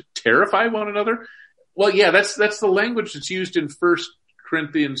actually trying to terrify one another? Well, yeah, that's the language that's used in 1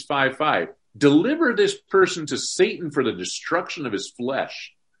 Corinthians 5:5. Deliver this person to Satan for the destruction of his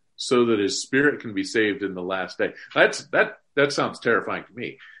flesh, so that his spirit can be saved in the last day. That sounds terrifying to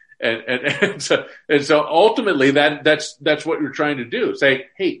me. And so ultimately that's what you're trying to do. Say,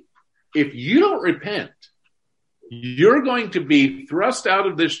 hey, if you don't repent, you're going to be thrust out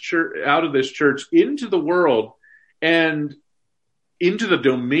of this church into the world and into the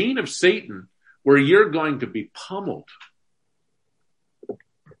domain of Satan, where you're going to be pummeled.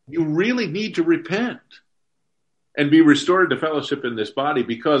 You really need to repent and be restored to fellowship in this body,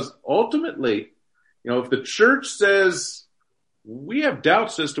 because ultimately, if the church says we have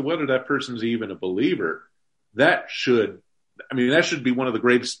doubts as to whether that person's even a believer, that should be one of the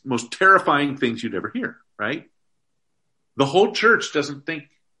greatest, most terrifying things you'd ever hear, right? The whole church doesn't think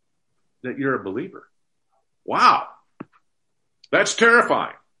that you're a believer. Wow. That's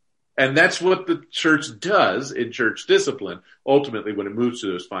terrifying. And that's what the church does in church discipline, ultimately, when it moves to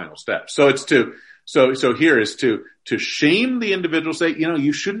those final steps. So it's so here is to shame the individual, say,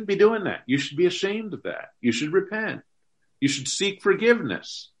 you shouldn't be doing that. You should be ashamed of that. You should repent. You should seek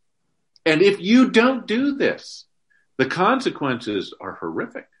forgiveness. And if you don't do this, the consequences are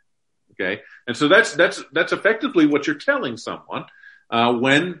horrific. Okay. And so that's effectively what you're telling someone,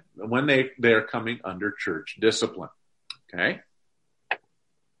 when they're coming under church discipline. Okay.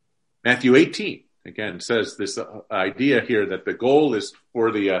 Matthew 18 again says this idea here that the goal is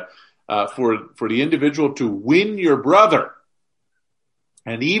for the individual to win your brother,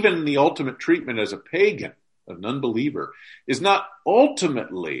 and even the ultimate treatment as a pagan, an unbeliever, is not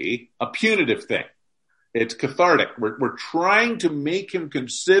ultimately a punitive thing. It's cathartic. We're trying to make him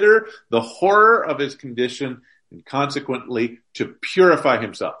consider the horror of his condition and consequently to purify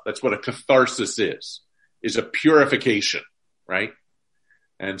himself. That's what a catharsis is a purification, right?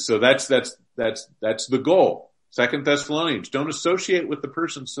 And so that's the goal. 2 Thessalonians, don't associate with the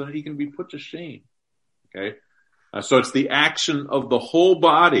person so that he can be put to shame. Okay. So it's the action of the whole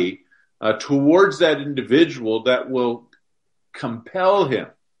body towards that individual that will compel him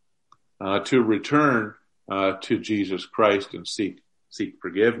to return to Jesus Christ and seek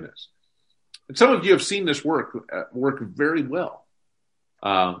forgiveness. And some of you have seen this work very well.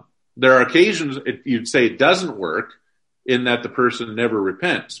 There are occasions you'd say it doesn't work, in that the person never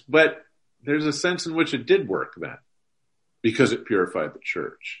repents, but there's a sense in which it did work then, because it purified the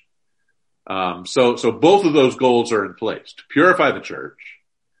church. So both of those goals are in place, to purify the church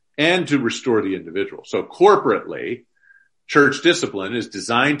and to restore the individual. So corporately, church discipline is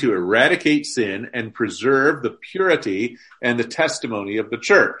designed to eradicate sin and preserve the purity and the testimony of the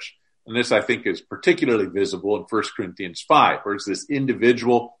church. And this, I think, is particularly visible in 1 Corinthians 5, where it's this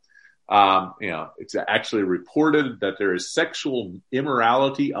individual, it's actually reported that there is sexual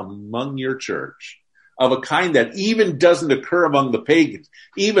immorality among your church of a kind that even doesn't occur among the pagans.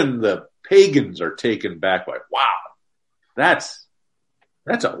 Even the pagans are taken back by, wow, that's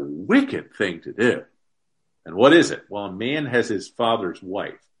a wicked thing to do. And what is it? Well, a man has his father's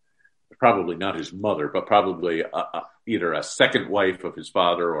wife, probably not his mother, but probably either a second wife of his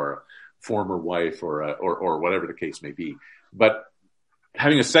father or a former wife or whatever the case may be. But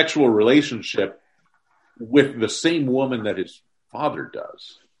having a sexual relationship with the same woman that his father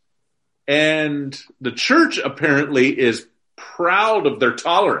does. And the church apparently is proud of their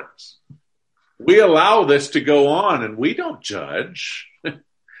tolerance. We allow this to go on and we don't judge.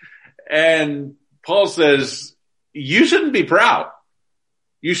 And Paul says, you shouldn't be proud.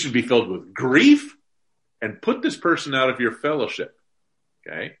 You should be filled with grief and put this person out of your fellowship.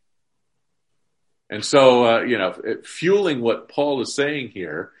 Okay. And so, fueling what Paul is saying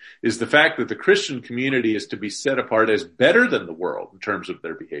here is the fact that the Christian community is to be set apart as better than the world in terms of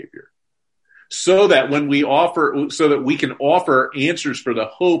their behavior. So that we can offer answers for the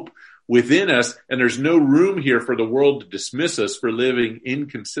hope within us, and there's no room here for the world to dismiss us for living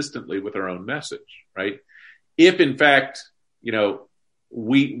inconsistently with our own message, right? If in fact,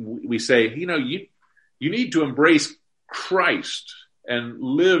 we say, you need to embrace Christ and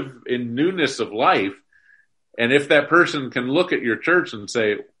live in newness of life. And if that person can look at your church and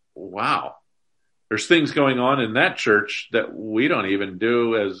say, wow, there's things going on in that church that we don't even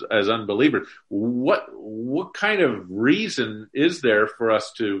do as unbelievers. What kind of reason is there for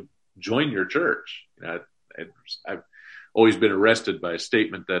us to join your church? I've always been arrested by a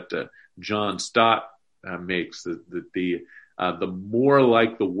statement that John Stott makes, that the more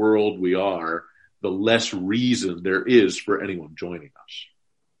like the world we are, the less reason there is for anyone joining us,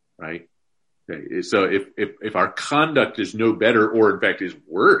 right? Okay. So if our conduct is no better, or in fact is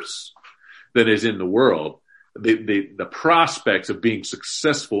worse than is in the world, the prospects of being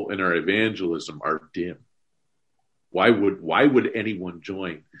successful in our evangelism are dim. Why would anyone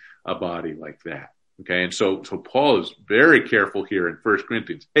join a body like that? Okay. And so Paul is very careful here in 1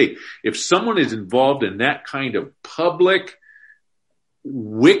 Corinthians. Hey, if someone is involved in that kind of public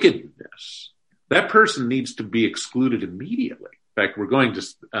wickedness, that person needs to be excluded immediately. In fact, we're going to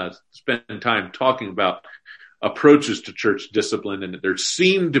spend time talking about approaches to church discipline, and there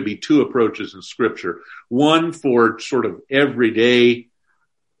seem to be two approaches in Scripture. One for sort of everyday,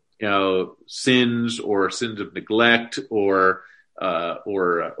 sins or sins of neglect or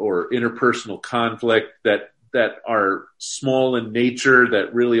interpersonal conflict that are small in nature,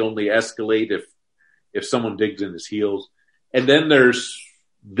 that really only escalate if someone digs in his heels. And then there's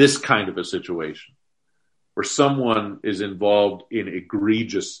this kind of a situation where someone is involved in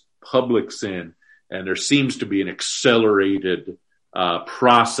egregious public sin, and there seems to be an accelerated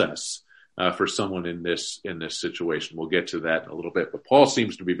process for someone in this situation. We'll get to that in a little bit, but Paul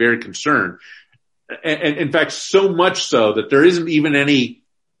seems to be very concerned, and in fact, so much so that there isn't even any,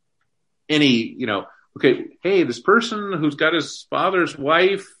 okay, hey, this person who's got his father's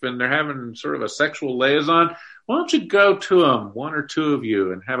wife and they're having sort of a sexual liaison, why don't you go to him, one or two of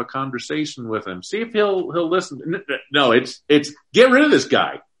you, and have a conversation with him? See if he'll listen. No, it's get rid of this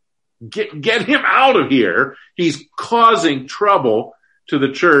guy. Get him out of here. He's causing trouble to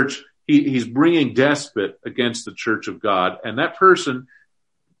the church. He's bringing despot against the church of God, and that person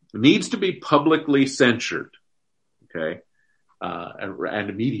needs to be publicly censured. Okay, and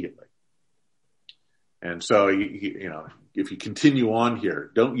immediately. And so, if you continue on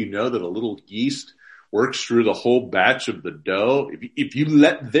here, don't you know that a little yeast works through the whole batch of the dough? If you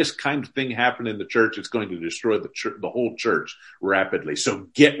let this kind of thing happen in the church, it's going to destroy the whole church rapidly. So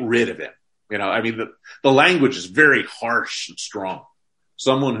get rid of him. The language is very harsh and strong.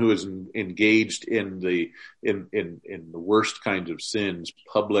 Someone who is engaged in the worst kinds of sins,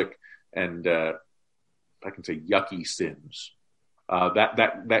 public and I can say yucky sins,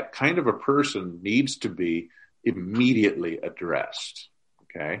 that kind of a person needs to be immediately addressed.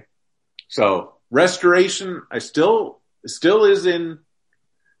 Okay, so restoration, still is in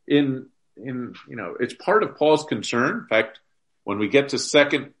it's part of Paul's concern. In fact, when we get to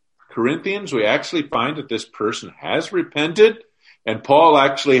 2 Corinthians, we actually find that this person has repented, and Paul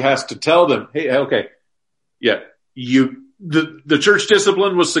actually has to tell them, hey, okay, yeah, the church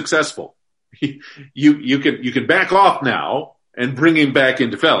discipline was successful. You can back off now and bring him back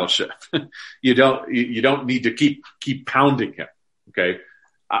into fellowship. You don't need to keep pounding him. Okay.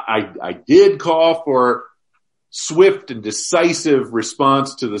 I did call for swift and decisive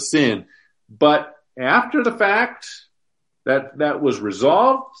response to the sin, but after the fact that was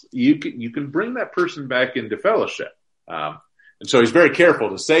resolved, you can bring that person back into fellowship. And so he's very careful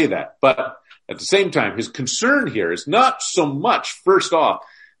to say that, but at the same time, his concern here is not so much, first off,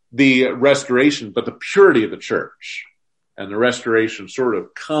 the restoration, but the purity of the church. And the restoration sort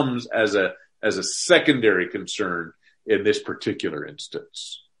of comes as a secondary concern in this particular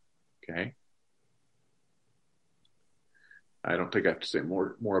instance. Okay. I don't think I have to say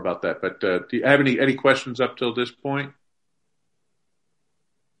more about that, but do you have any questions up till this point?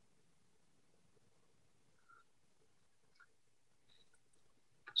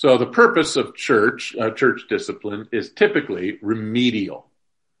 So the purpose of church discipline is typically remedial.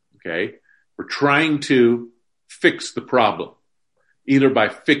 Okay. We're trying to fix the problem, either by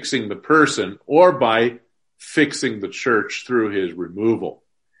fixing the person or by fixing the church through his removal.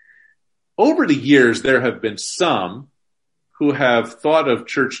 Over the years, there have been some who have thought of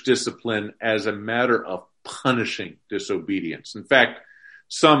church discipline as a matter of punishing disobedience. In fact,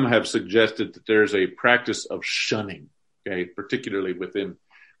 some have suggested that there's a practice of shunning, okay, particularly within,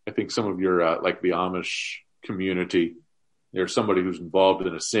 I think, some of your, like the Amish community. There's somebody who's involved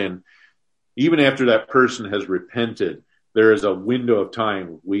in a sin. Even after that person has repented, there is a window of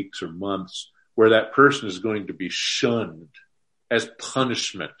time, weeks or months, where that person is going to be shunned as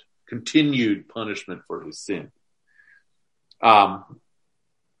punishment, continued punishment for his sin. And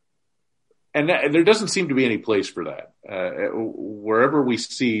there doesn't seem to be any place for that. Wherever we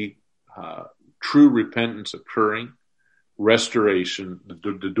see true repentance occurring, restoration,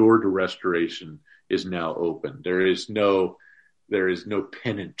 the door to restoration is now open. There is no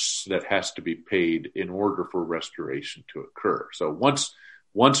penance that has to be paid in order for restoration to occur. So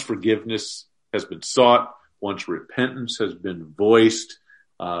once forgiveness has been sought, once repentance has been voiced,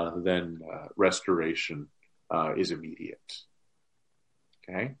 then restoration is immediate.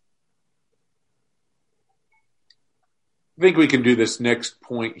 Okay. I think we can do this next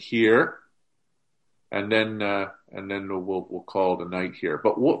point here, and then we'll call it a night here.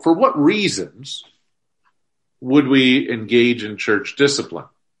 But for what reasons would we engage in church discipline?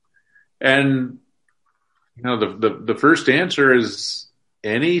 And the first answer is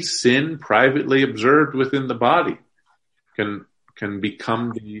any sin privately observed within the body can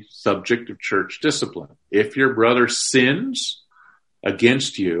become the subject of church discipline. If your brother sins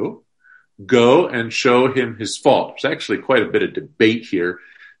against you, go and show him his fault. There's actually quite a bit of debate here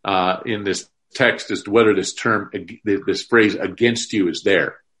in this text as to whether this phrase "against you" is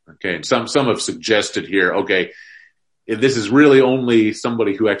there. Okay, and some have suggested here, okay, this is really only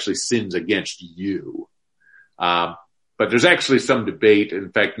somebody who actually sins against you. But there's actually some debate.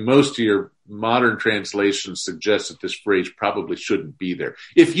 In fact, most of your modern translations suggest that this phrase probably shouldn't be there.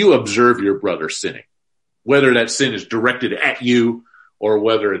 If you observe your brother sinning, whether that sin is directed at you or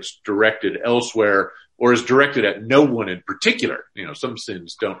whether it's directed elsewhere or is directed at no one in particular, some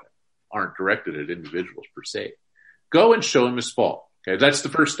sins aren't directed at individuals per se. Go and show him his fault. Okay, that's the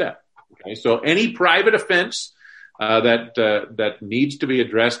first step. Okay, so any private offense that needs to be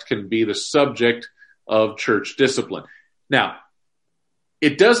addressed can be the subject of church discipline. Now,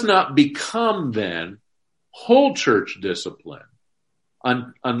 it does not become then whole church discipline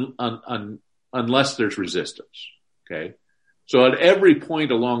unless there's resistance. Okay, so at every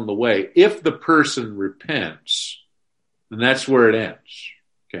point along the way, if the person repents, then that's where it ends.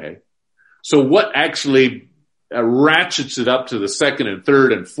 Okay, so what actually ratchets it up to the second and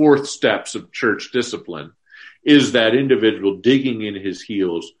third and fourth steps of church discipline is that individual digging in his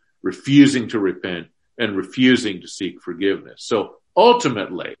heels, refusing to repent, and refusing to seek forgiveness. So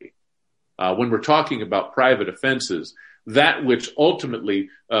ultimately, when we're talking about private offenses, that which ultimately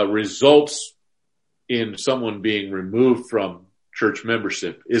results in someone being removed from church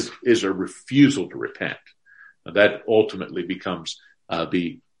membership is a refusal to repent. Now, that ultimately becomes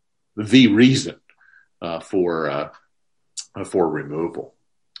the reason for removal.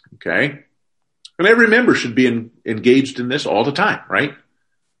 Okay, and every member should be engaged in this all the time, right?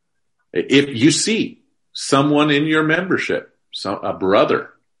 If you see someone in your membership, a brother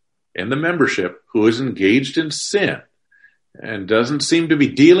in the membership who is engaged in sin and doesn't seem to be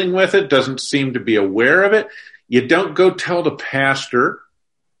dealing with it, doesn't seem to be aware of it, you don't go tell the pastor.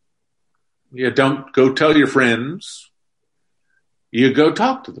 You don't go tell your friends. You go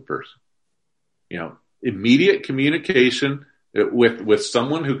talk to the person. Immediate communication with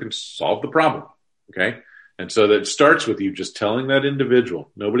someone who can solve the problem. Okay. And so that starts with you just telling that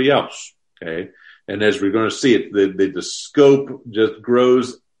individual, nobody else. Okay. And as we're going to see it, the scope just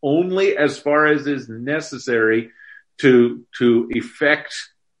grows only as far as is necessary to effect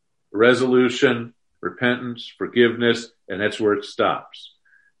resolution, repentance, forgiveness, and that's where it stops.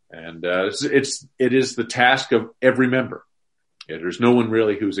 And it is the task of every member. Yeah, there's no one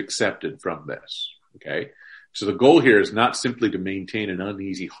really who's accepted from this. Okay, so the goal here is not simply to maintain an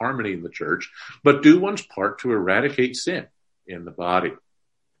uneasy harmony in the church, but do one's part to eradicate sin in the body.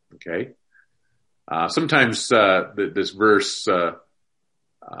 Okay. Sometimes this verse, 1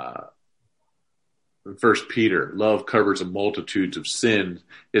 Peter, love covers a multitude of sins,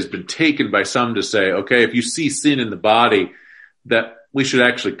 has been taken by some to say, okay, if you see sin in the body, that we should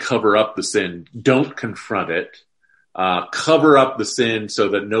actually cover up the sin. Don't confront it. Cover up the sin so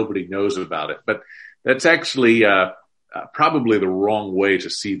that nobody knows about it. But that's actually probably the wrong way to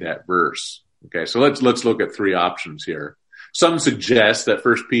see that verse. Okay, so let's look at three options here. Some suggest that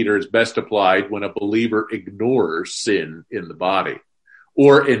 1 Peter is best applied when a believer ignores sin in the body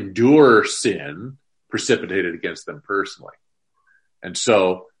or endures sin precipitated against them personally. And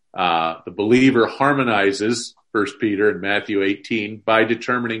so the believer harmonizes 1 Peter and Matthew 18 by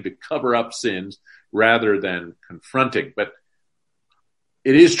determining to cover up sins rather than confronting. But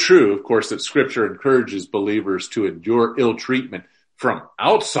it is true, of course, that Scripture encourages believers to endure ill treatment from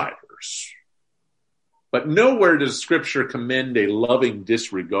outsiders. But nowhere does Scripture commend a loving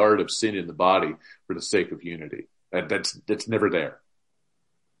disregard of sin in the body for the sake of unity. That's never there.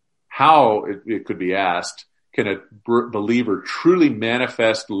 How, it could be asked, can a believer truly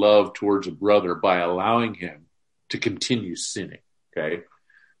manifest love towards a brother by allowing him to continue sinning? Okay,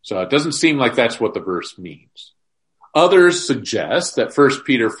 so it doesn't seem like that's what the verse means. Others suggest that 1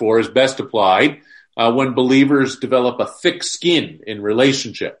 Peter 4 is best applied when believers develop a thick skin in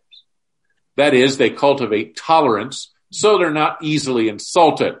relationships. That is, they cultivate tolerance so they're not easily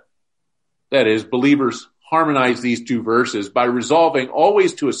insulted. That is, believers harmonize these two verses by resolving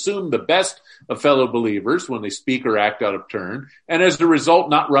always to assume the best of fellow believers when they speak or act out of turn, and as a result,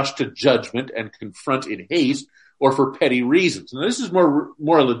 not rush to judgment and confront in haste or for petty reasons. Now, this is more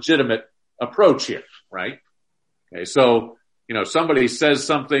a legitimate approach here, right? Okay, so, somebody says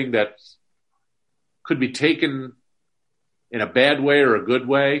something that could be taken in a bad way or a good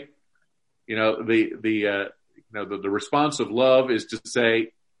way. The response of love is to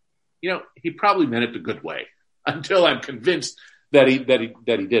say, he probably meant it the good way until I'm convinced that he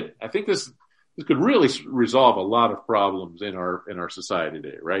didn't. I think this could really resolve a lot of problems in our society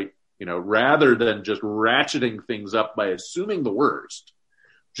today, right? Rather than just ratcheting things up by assuming the worst,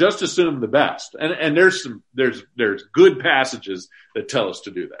 just assume the best. And there's good passages that tell us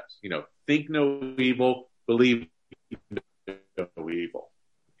to do that. Think no evil, believe no evil.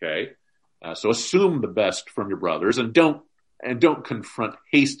 Okay. So assume the best from your brothers and don't confront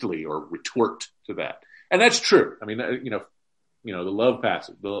hastily or retort to that. And that's true. I mean, the love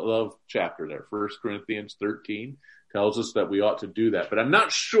passage, the love chapter there, 1 Corinthians 13 tells us that we ought to do that. But I'm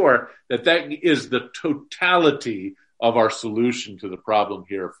not sure that is the totality of our solution to the problem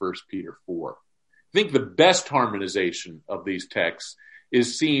here of 1 Peter 4. I think the best harmonization of these texts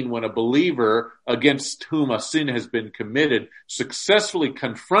is seen when a believer against whom a sin has been committed successfully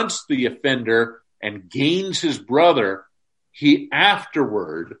confronts the offender and gains his brother. He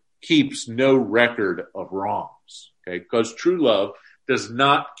afterward keeps no record of wrongs. Okay, because true love does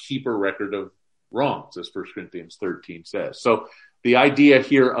not keep a record of wrongs, as 1 Corinthians 13 says. So the idea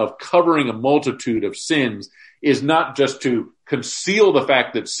here of covering a multitude of sins is not just to conceal the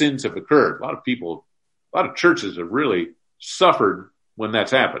fact that sins have occurred. A lot of churches have really suffered when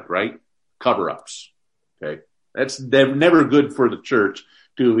that's happened, right? Cover-ups. Okay, they're never good for the church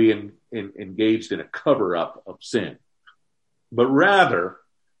to be engaged in a cover-up of sin. But rather,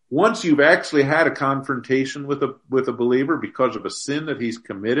 once you've actually had a confrontation with a believer because of a sin that he's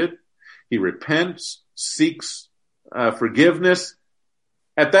committed, he repents, seeks forgiveness.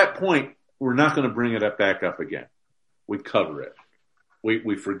 At that point, we're not going to bring it back up again. We cover it.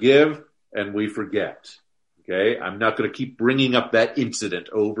 We forgive and we forget. Okay, I'm not going to keep bringing up that incident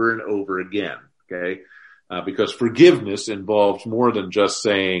over and over again. Okay, because forgiveness involves more than just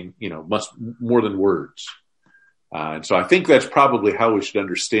saying, more than words. And so I think that's probably how we should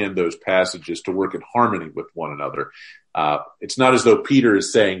understand those passages to work in harmony with one another. It's not as though Peter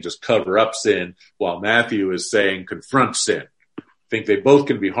is saying just cover up sin while Matthew is saying confront sin. I think they both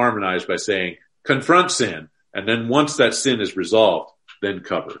can be harmonized by saying confront sin, and then once that sin is resolved, then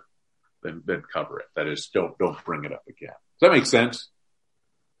cover it. That is, don't bring it up again. Does that make sense?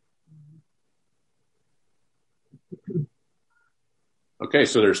 Okay,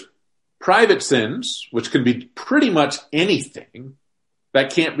 so there's private sins, which can be pretty much anything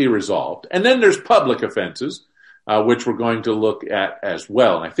that can't be resolved. And then there's public offenses, which we're going to look at as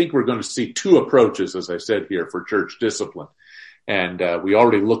well. And I think we're going to see two approaches, as I said here, for church discipline. And we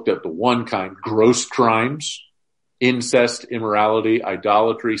already looked at the one kind, gross crimes, incest, immorality,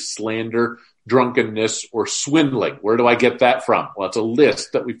 idolatry, slander, drunkenness, or swindling. Where do I get that from? Well, it's a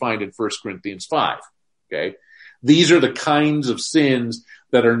list that we find in 1 Corinthians 5. Okay. These are the kinds of sins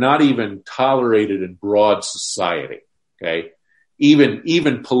that are not even tolerated in broad society. Okay.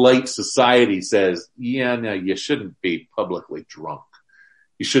 Even polite society says, no, you shouldn't be publicly drunk.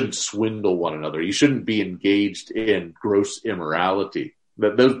 You shouldn't swindle one another. You shouldn't be engaged in gross immorality.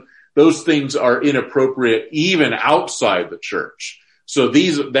 Those things are inappropriate even outside the church. So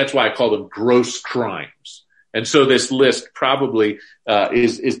that's why I call them gross crimes. And so this list probably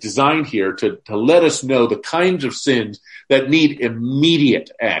is designed here to let us know the kinds of sins that need immediate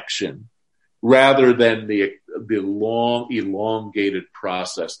action rather than the long, elongated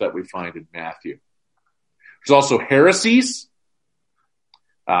process that we find in Matthew. There's also heresies.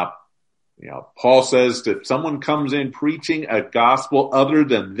 Paul says that if someone comes in preaching a gospel other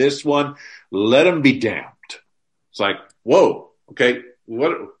than this one, let him be damned. It's like, whoa, okay,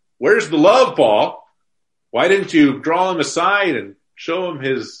 where's the love, Paul? Why didn't you draw him aside and show him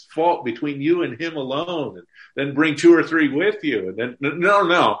his fault between you and him alone, and then bring 2 or 3 with you? And then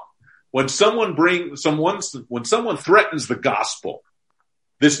no. When someone threatens the gospel,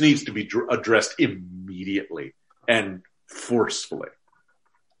 this needs to be addressed immediately and forcefully.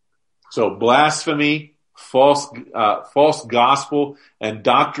 So blasphemy, false gospel, and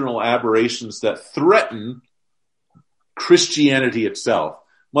doctrinal aberrations that threaten Christianity itself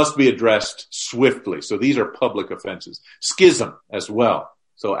must be addressed swiftly. So these are public offenses. Schism as well.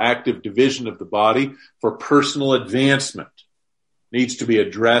 So active division of the body for personal advancement needs to be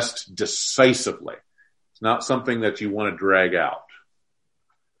addressed decisively. It's not something that you want to drag out.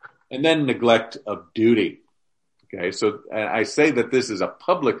 And then neglect of duty. Okay, so I say that this is a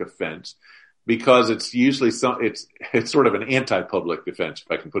public offense because it's usually it's sort of an anti-public offense,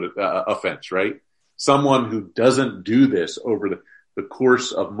 if I can put it, offense, right? Someone who doesn't do this over the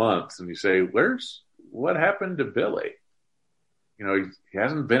course of months, and you say, what happened to Billy? You know, he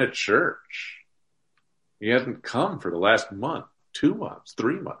hasn't been at church. He hasn't come for the last month, 2 months,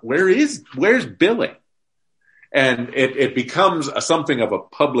 3 months. Where's Billy? And it becomes something of a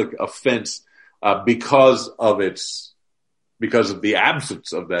public offense because of the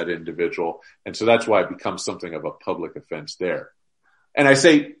absence of that individual. And so that's why it becomes something of a public offense there. And I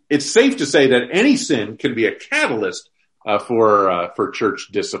say it's safe to say that any sin can be a catalyst for church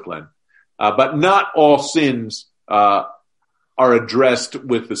discipline, but not all sins are addressed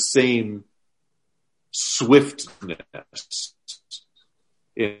with the same swiftness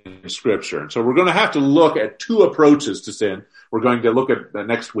in Scripture. And so we're going to have to look at 2 approaches to sin. We're going to look at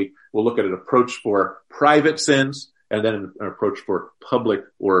next week. We'll look at an approach for private sins and then an approach for public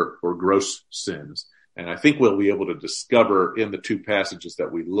or gross sins. And I think we'll be able to discover in the 2 passages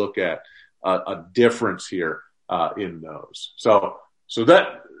that we look at a difference here in those. So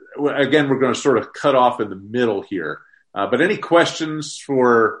that, again, we're going to sort of cut off in the middle here. But any questions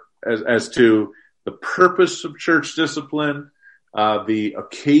as to the purpose of church discipline, the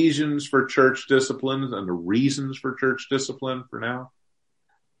occasions for church discipline, and the reasons for church discipline for now?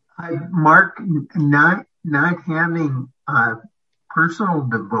 Mark, not having personal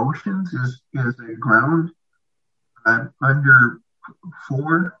devotions is a ground under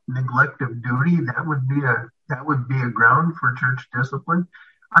 4 neglect of duty. That would be a ground for church discipline.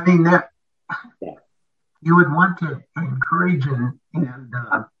 I mean, that you would want to encourage and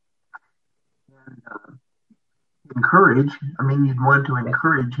encourage. I mean, you'd want to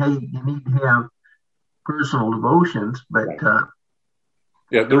encourage. Hey, you need to have personal devotions, but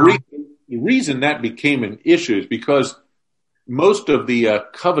the reason that became an issue is because most of the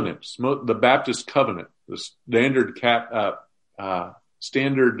covenants, the Baptist covenant, the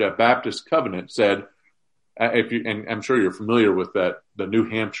standard Baptist covenant said, and I'm sure you're familiar with that, the New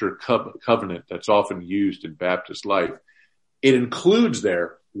Hampshire covenant that's often used in Baptist life. It includes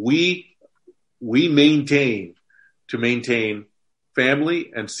there, we maintain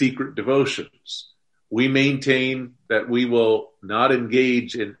family and secret devotions. We maintain that we will not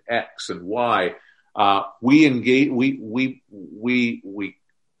engage in X and Y. We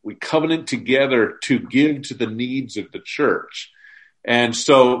covenant together to give to the needs of the church. And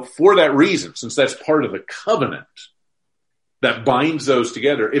so for that reason, since that's part of the covenant that binds those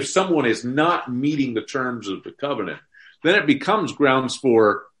together, if someone is not meeting the terms of the covenant, then it becomes grounds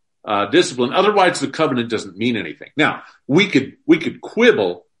for discipline. Otherwise, the covenant doesn't mean anything. Now, we could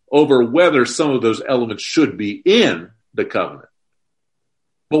quibble over whether some of those elements should be in the covenant,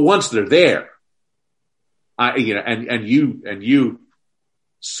 but once they're there, and you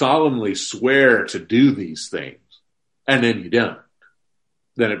solemnly swear to do these things, and then you don't,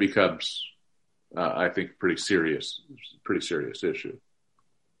 then it becomes, I think, pretty serious issue.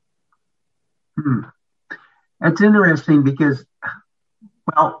 That's interesting because,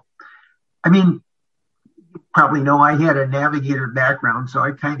 well, I mean, you probably know I had a navigator background, so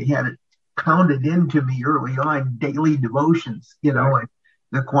I kind of had it pounded into me early on, daily devotions, like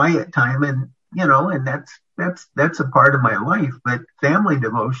the quiet time, and and that's a part of my life. But family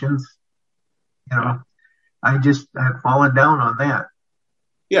devotions, I've fallen down on that.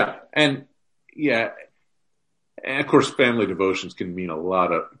 Yeah, and of course, family devotions can mean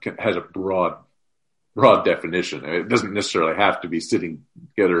has a broad definition. It doesn't necessarily have to be sitting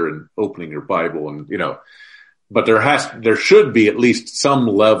together and opening your Bible, and but there should be at least some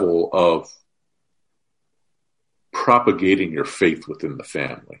level of propagating your faith within the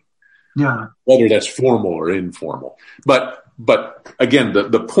family. Yeah, whether that's formal or informal. But again,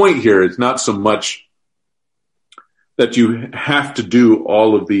 the point here is not so much that you have to do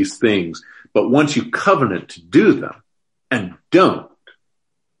all of these things, but once you covenant to do them and don't,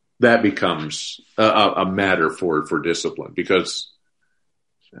 that becomes a matter for discipline, because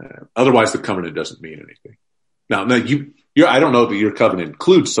otherwise the covenant doesn't mean anything. Now I don't know that your covenant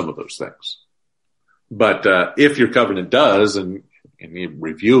includes some of those things, but if your covenant does, and you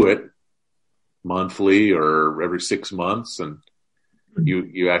review it monthly or every 6 months, and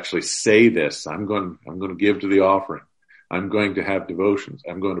you actually say this, I'm going to give to the offering, I'm going to have devotions,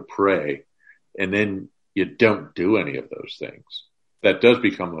 I'm going to pray, and then you don't do any of those things, that does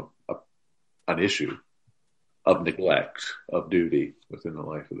become an issue of neglect of duty within the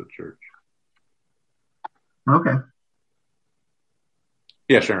life of the church. Okay.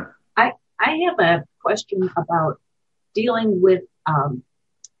 Yeah, Sharon. I have a question about dealing with,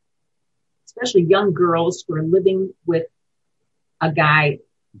 especially young girls who are living with a guy.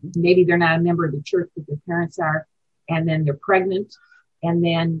 Maybe they're not a member of the church, but their parents are, and then they're pregnant, and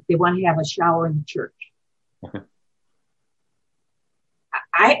then they want to have a shower in the church.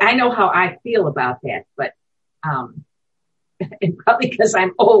 I know how I feel about that, but, and probably because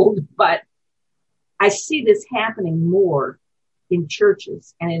I'm old, but I see this happening more in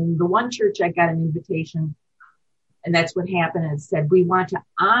churches. And in the one church, I got an invitation, and that's what happened. And it said, we want to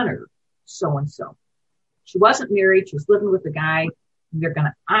honor so-and-so. She wasn't married. She was living with a guy, and they're going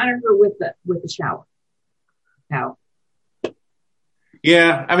to honor her with the shower. Now.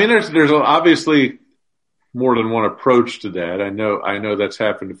 Yeah. I mean, there's obviously more than one approach to that. I know that's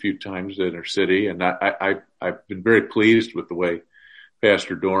happened a few times in our city, and I've been very pleased with the way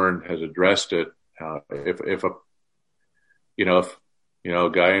Pastor Dorn has addressed it. If a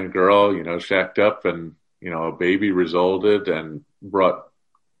guy and girl, shacked up, and, a baby resulted and brought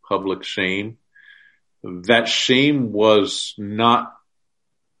public shame, that shame was not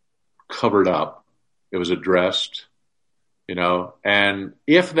covered up. It was addressed, and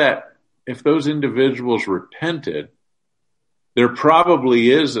if those individuals repented, there probably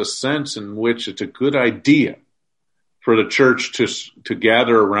is a sense in which it's a good idea for the church to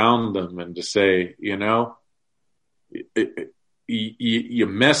gather around them and to say, you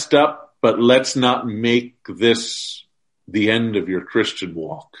messed up, but let's not make this the end of your Christian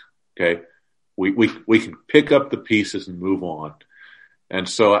walk. Okay. We can pick up the pieces and move on. And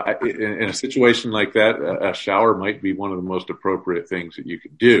so in a situation like that, a shower might be one of the most appropriate things that you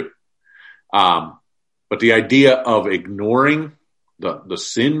could do. But the idea of ignoring the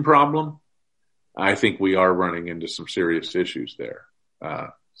sin problem, I think we are running into some serious issues there.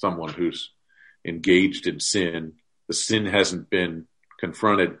 Someone who's engaged in sin, the sin hasn't been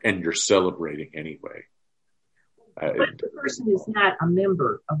confronted, and you're celebrating anyway. But the person is not a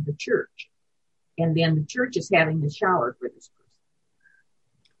member of the church, and then the church is having the shower for this person.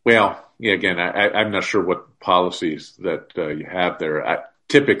 Well, yeah, again, I'm not sure what policies that you have there.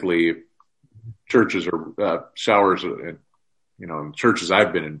 Typically, churches are showers, in churches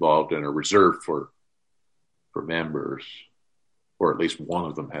I've been involved in, are reserved for members, or at least one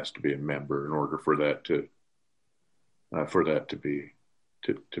of them has to be a member in order for that to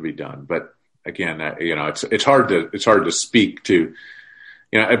be done. But again, it's hard to speak to.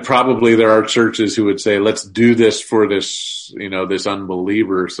 Probably there are churches who would say, let's do this for this, this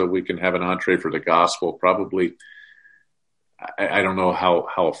unbeliever so we can have an entree for the gospel. Probably, I don't know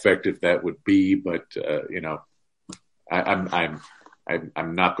how effective that would be, but,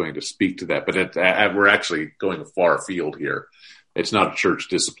 I'm not going to speak to that, but we're actually going far afield here. It's not a church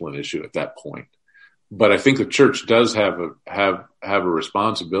discipline issue at that point. But I think the church does have a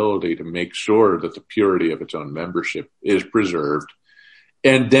responsibility to make sure that the purity of its own membership is preserved,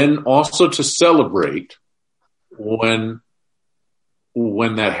 and then also to celebrate when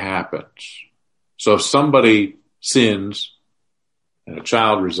that happens. So if somebody sins and a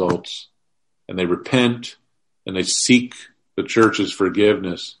child results, and they repent and they seek the church's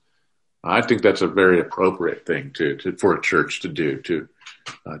forgiveness, I think that's a very appropriate thing for a church to do, to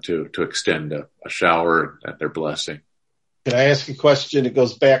extend a shower and their blessing. Can I ask a question? It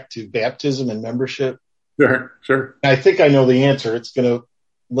goes back to baptism and membership. Sure. I think I know the answer. It's going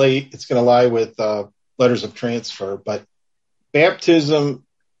to lie with letters of transfer, but baptism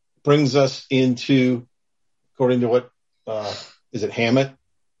brings us into, according to what is it Hammett,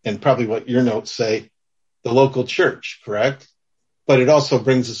 and probably what your notes say, the local church, correct? But it also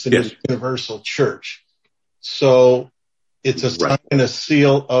brings us into the universal church. So it's a sign and a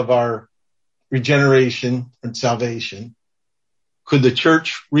seal of our regeneration and salvation. Could the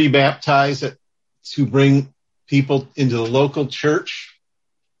church rebaptize it to bring people into the local church?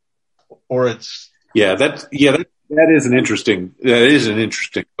 Or it's that is an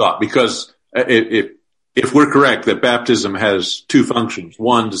interesting thought, because if we're correct that baptism has two functions,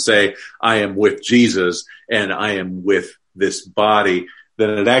 one to say I am with Jesus and I am with this body,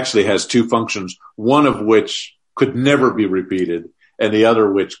 then it actually has two functions, one of which could never be repeated and the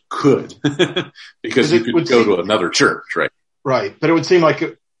other which could, because you could go to another church, right? Right. But it would seem like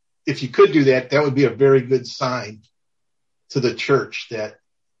if you could do that, that would be a very good sign to the church that,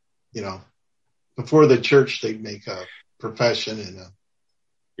 before the church, they make a profession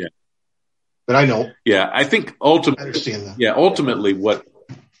yeah. But I know. Yeah. I think ultimately, I understand that. Yeah. Ultimately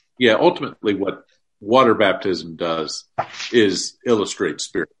what water baptism does is illustrate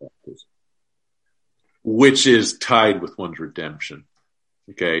spirit baptism, which is tied with one's redemption.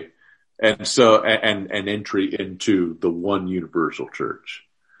 Okay. And so, and entry into the one universal church.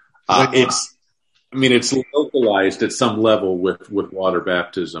 It's localized at some level with water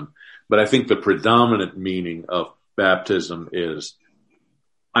baptism, but I think the predominant meaning of baptism is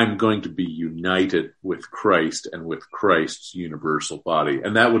I'm going to be united with Christ and with Christ's universal body.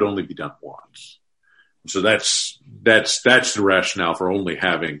 And that would only be done once. So that's the rationale for only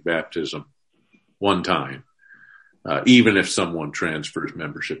having baptism one time, even if someone transfers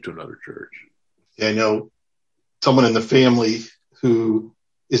membership to another church. Yeah, I know someone in the family who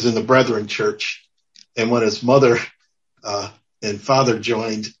is in the Brethren Church, and when his mother and father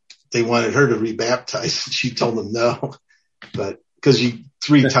joined, they wanted her to rebaptize. She told them no, but because you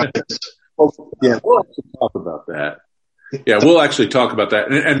 3 times. Yeah, we'll actually talk about that. Yeah, we'll actually talk about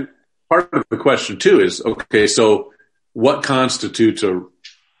that. And part of the question too is, okay, so what constitutes a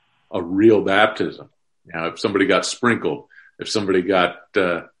real baptism? If somebody got sprinkled, if somebody got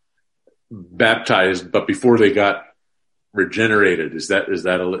baptized, but before they got regenerated,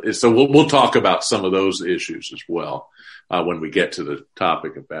 so we'll talk about some of those issues as well when we get to the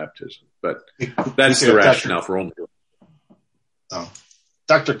topic of baptism. But that's the rationale for only.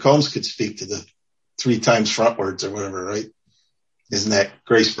 Dr. Combs could speak to the 3 times frontwards or whatever, right? Isn't that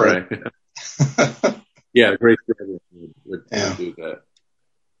grace bread? Right. Yeah, grace bread would do that.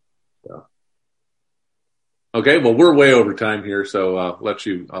 So. Okay, well, we're way over time here, so I'll let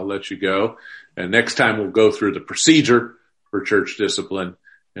you go. And next time we'll go through the procedure for church discipline,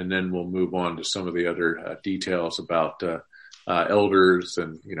 and then we'll move on to some of the other details about elders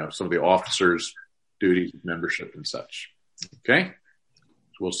and some of the officers' duties, membership, and such. Okay,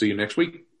 so we'll see you next week.